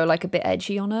want to go, like, a bit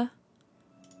edgy on her.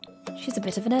 She's a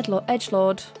bit of an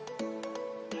edgelord.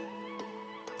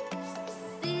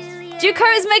 Duco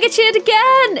is mega cheered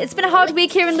again! It's been a hard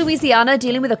week here in Louisiana,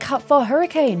 dealing with a Cat 4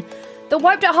 hurricane. They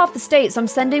wiped out half the state, so I'm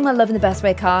sending my love in the best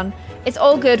way I can. It's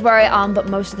all good where I am, but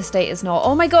most of the state is not.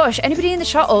 Oh my gosh, anybody in the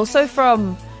chat also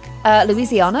from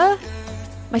Louisiana?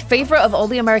 My favorite of all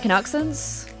the American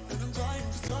accents?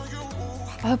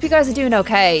 I hope you guys are doing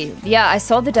okay. Yeah, I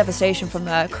saw the devastation from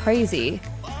there. Crazy.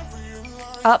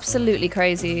 Absolutely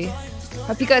crazy.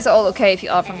 Hope you guys are all okay if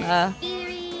you are from there.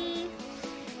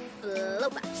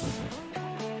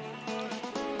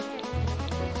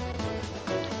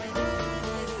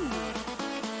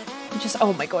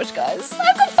 Oh my gosh, guys.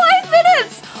 I've got 5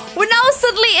 minutes! We're now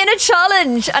suddenly in a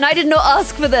challenge, and I did not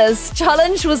ask for this.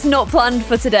 Challenge was not planned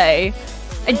for today.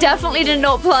 I definitely did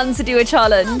not plan to do a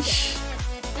challenge.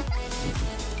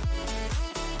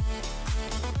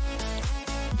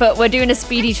 But we're doing a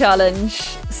speedy challenge,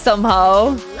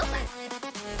 somehow.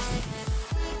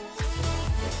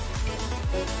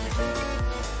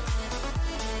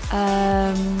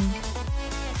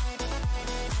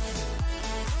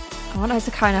 I want her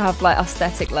to kind of have like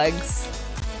aesthetic legs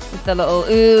with the little,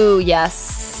 ooh,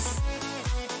 yes.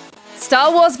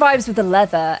 Star Wars vibes with the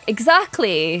leather,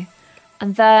 exactly.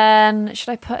 And then, should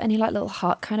I put any like little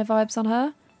heart kind of vibes on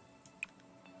her?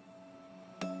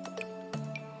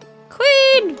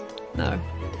 Queen! No.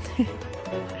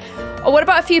 Oh, what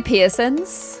about a few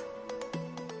piercings?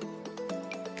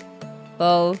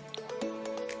 Well,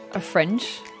 a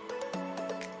fringe.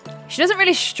 She doesn't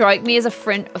really strike me as a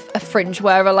fringe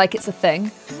wearer like it's a thing.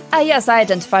 Ah, yes, I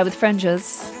identify with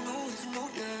fringes.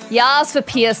 Yes, for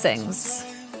piercings.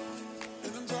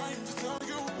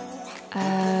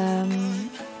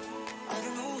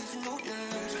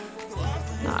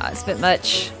 Nah, it's a bit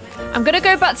much. I'm gonna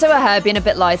go back to her hair being a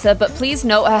bit lighter, but please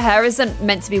note her hair isn't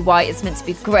meant to be white, it's meant to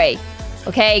be grey.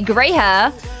 Okay, grey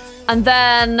hair. And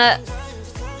then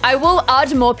I will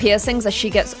add more piercings as she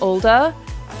gets older.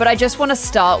 But I just want to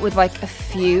start with like a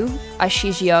few as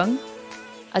she's young,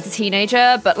 as a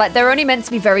teenager. But like they're only meant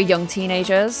to be very young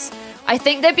teenagers. I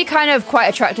think they'd be kind of quite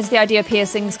attracted to the idea of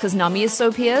piercings because Nami is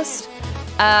so pierced.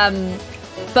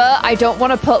 But I don't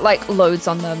want to put like loads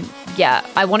on them yeah,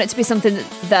 I want it to be something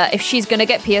that if she's gonna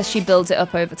get pierced, she builds it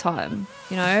up over time,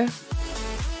 you know?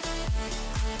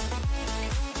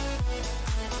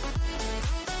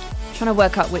 Trying to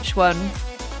work out which one.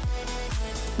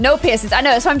 No piercings, I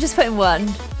know, so I'm just putting one.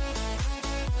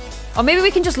 Or maybe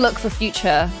we can just look for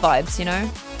future vibes, you know?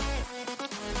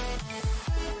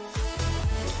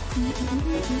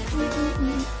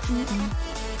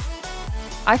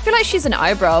 I feel like she's an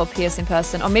eyebrow piercing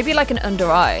person, or maybe like an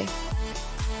under eye.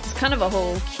 It's kind of a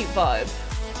whole cute vibe.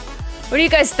 What do you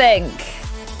guys think?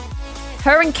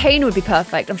 Her and Kane would be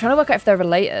perfect. I'm trying to work out if they're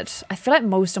related. I feel like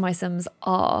most of my Sims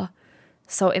are,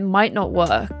 so it might not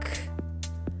work.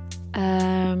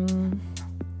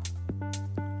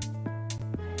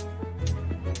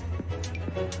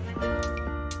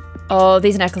 Oh,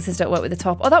 these necklaces don't work with the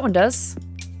top. Oh, that one does.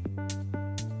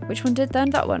 Which one did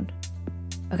then? That one.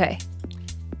 Okay.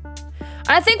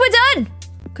 And I think we're done!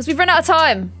 Because we've run out of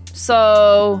time.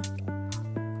 So,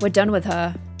 we're done with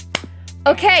her.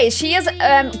 Okay, she has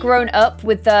grown up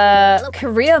with the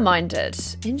career-minded.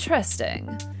 Interesting.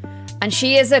 And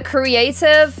she is a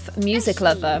creative music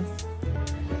lover.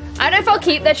 I don't know if I'll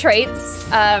keep their traits,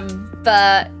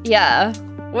 but yeah.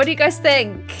 What do you guys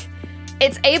think?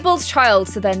 It's Abel's child,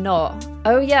 so they're not.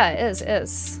 Oh yeah, it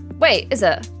is. Wait, is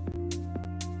it?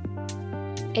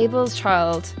 Abel's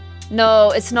child.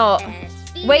 No, it's not.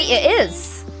 Wait, it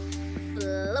is.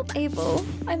 Abel.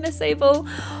 I miss Abel.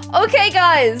 Okay,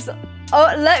 guys.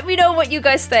 Oh, let me know what you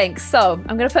guys think. So,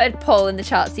 I'm going to put a poll in the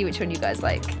chat, see which one you guys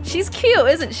like. She's cute,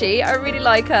 isn't she? I really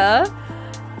like her.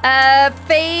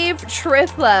 Fave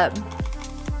triplet.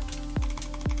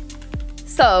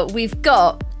 So, we've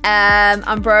got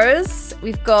Ambrose,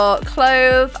 we've got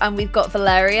Clove, and we've got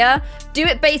Valeria. Do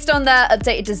it based on their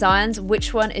updated designs.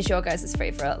 Which one is your guys'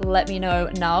 favorite? Let me know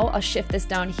now. I'll shift this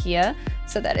down here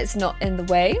so that it's not in the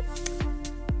way.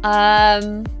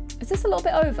 Is this a little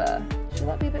bit over? Should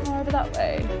that be a bit more over that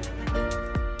way?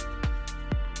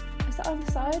 Is that on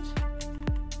the side?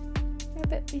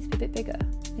 It needs to be a bit bigger.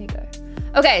 There you go.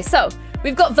 Okay, so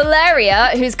we've got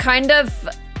Valeria, who's kind of...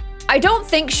 I don't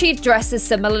think she dresses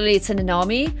similarly to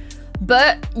Nanami,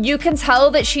 but you can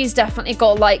tell that she's definitely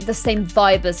got like the same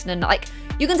vibe as Nanami. Like,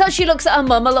 you can tell she looks at her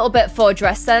mum a little bit for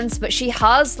dress sense, but she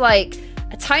has like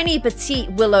a tiny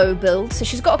petite willow build, so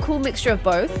she's got a cool mixture of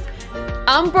both.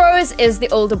 Ambrose is the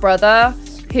older brother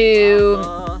who,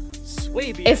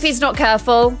 if he's not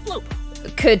careful,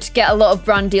 could get a lot of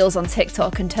brand deals on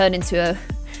TikTok and turn into a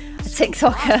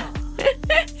TikToker.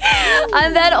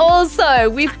 And then also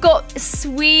we've got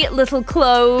sweet little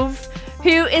Clove,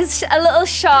 who is a little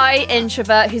shy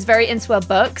introvert who's very into her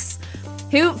books,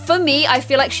 who for me I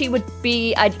feel like she would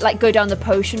be, I'd like go down the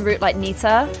potion route like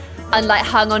Nita and like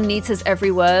hang on Nita's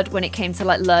every word when it came to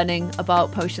like learning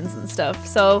about potions and stuff.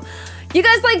 So you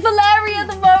guys like Valeria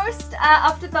the most.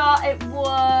 After that it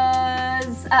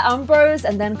was Ambrose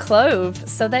and then Clove.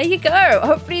 So there you go.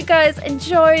 Hopefully you guys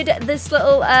enjoyed this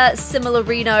little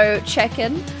Similarino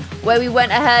check-in where we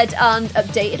went ahead and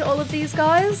updated all of these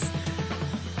guys.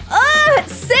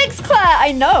 6 Claire!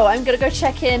 I know, I'm gonna go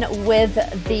check in with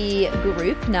the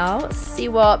group now, see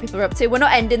what people are up to. We're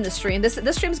not ending the stream. This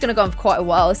stream's gonna go on for quite a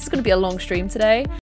while. This is gonna be a long stream today.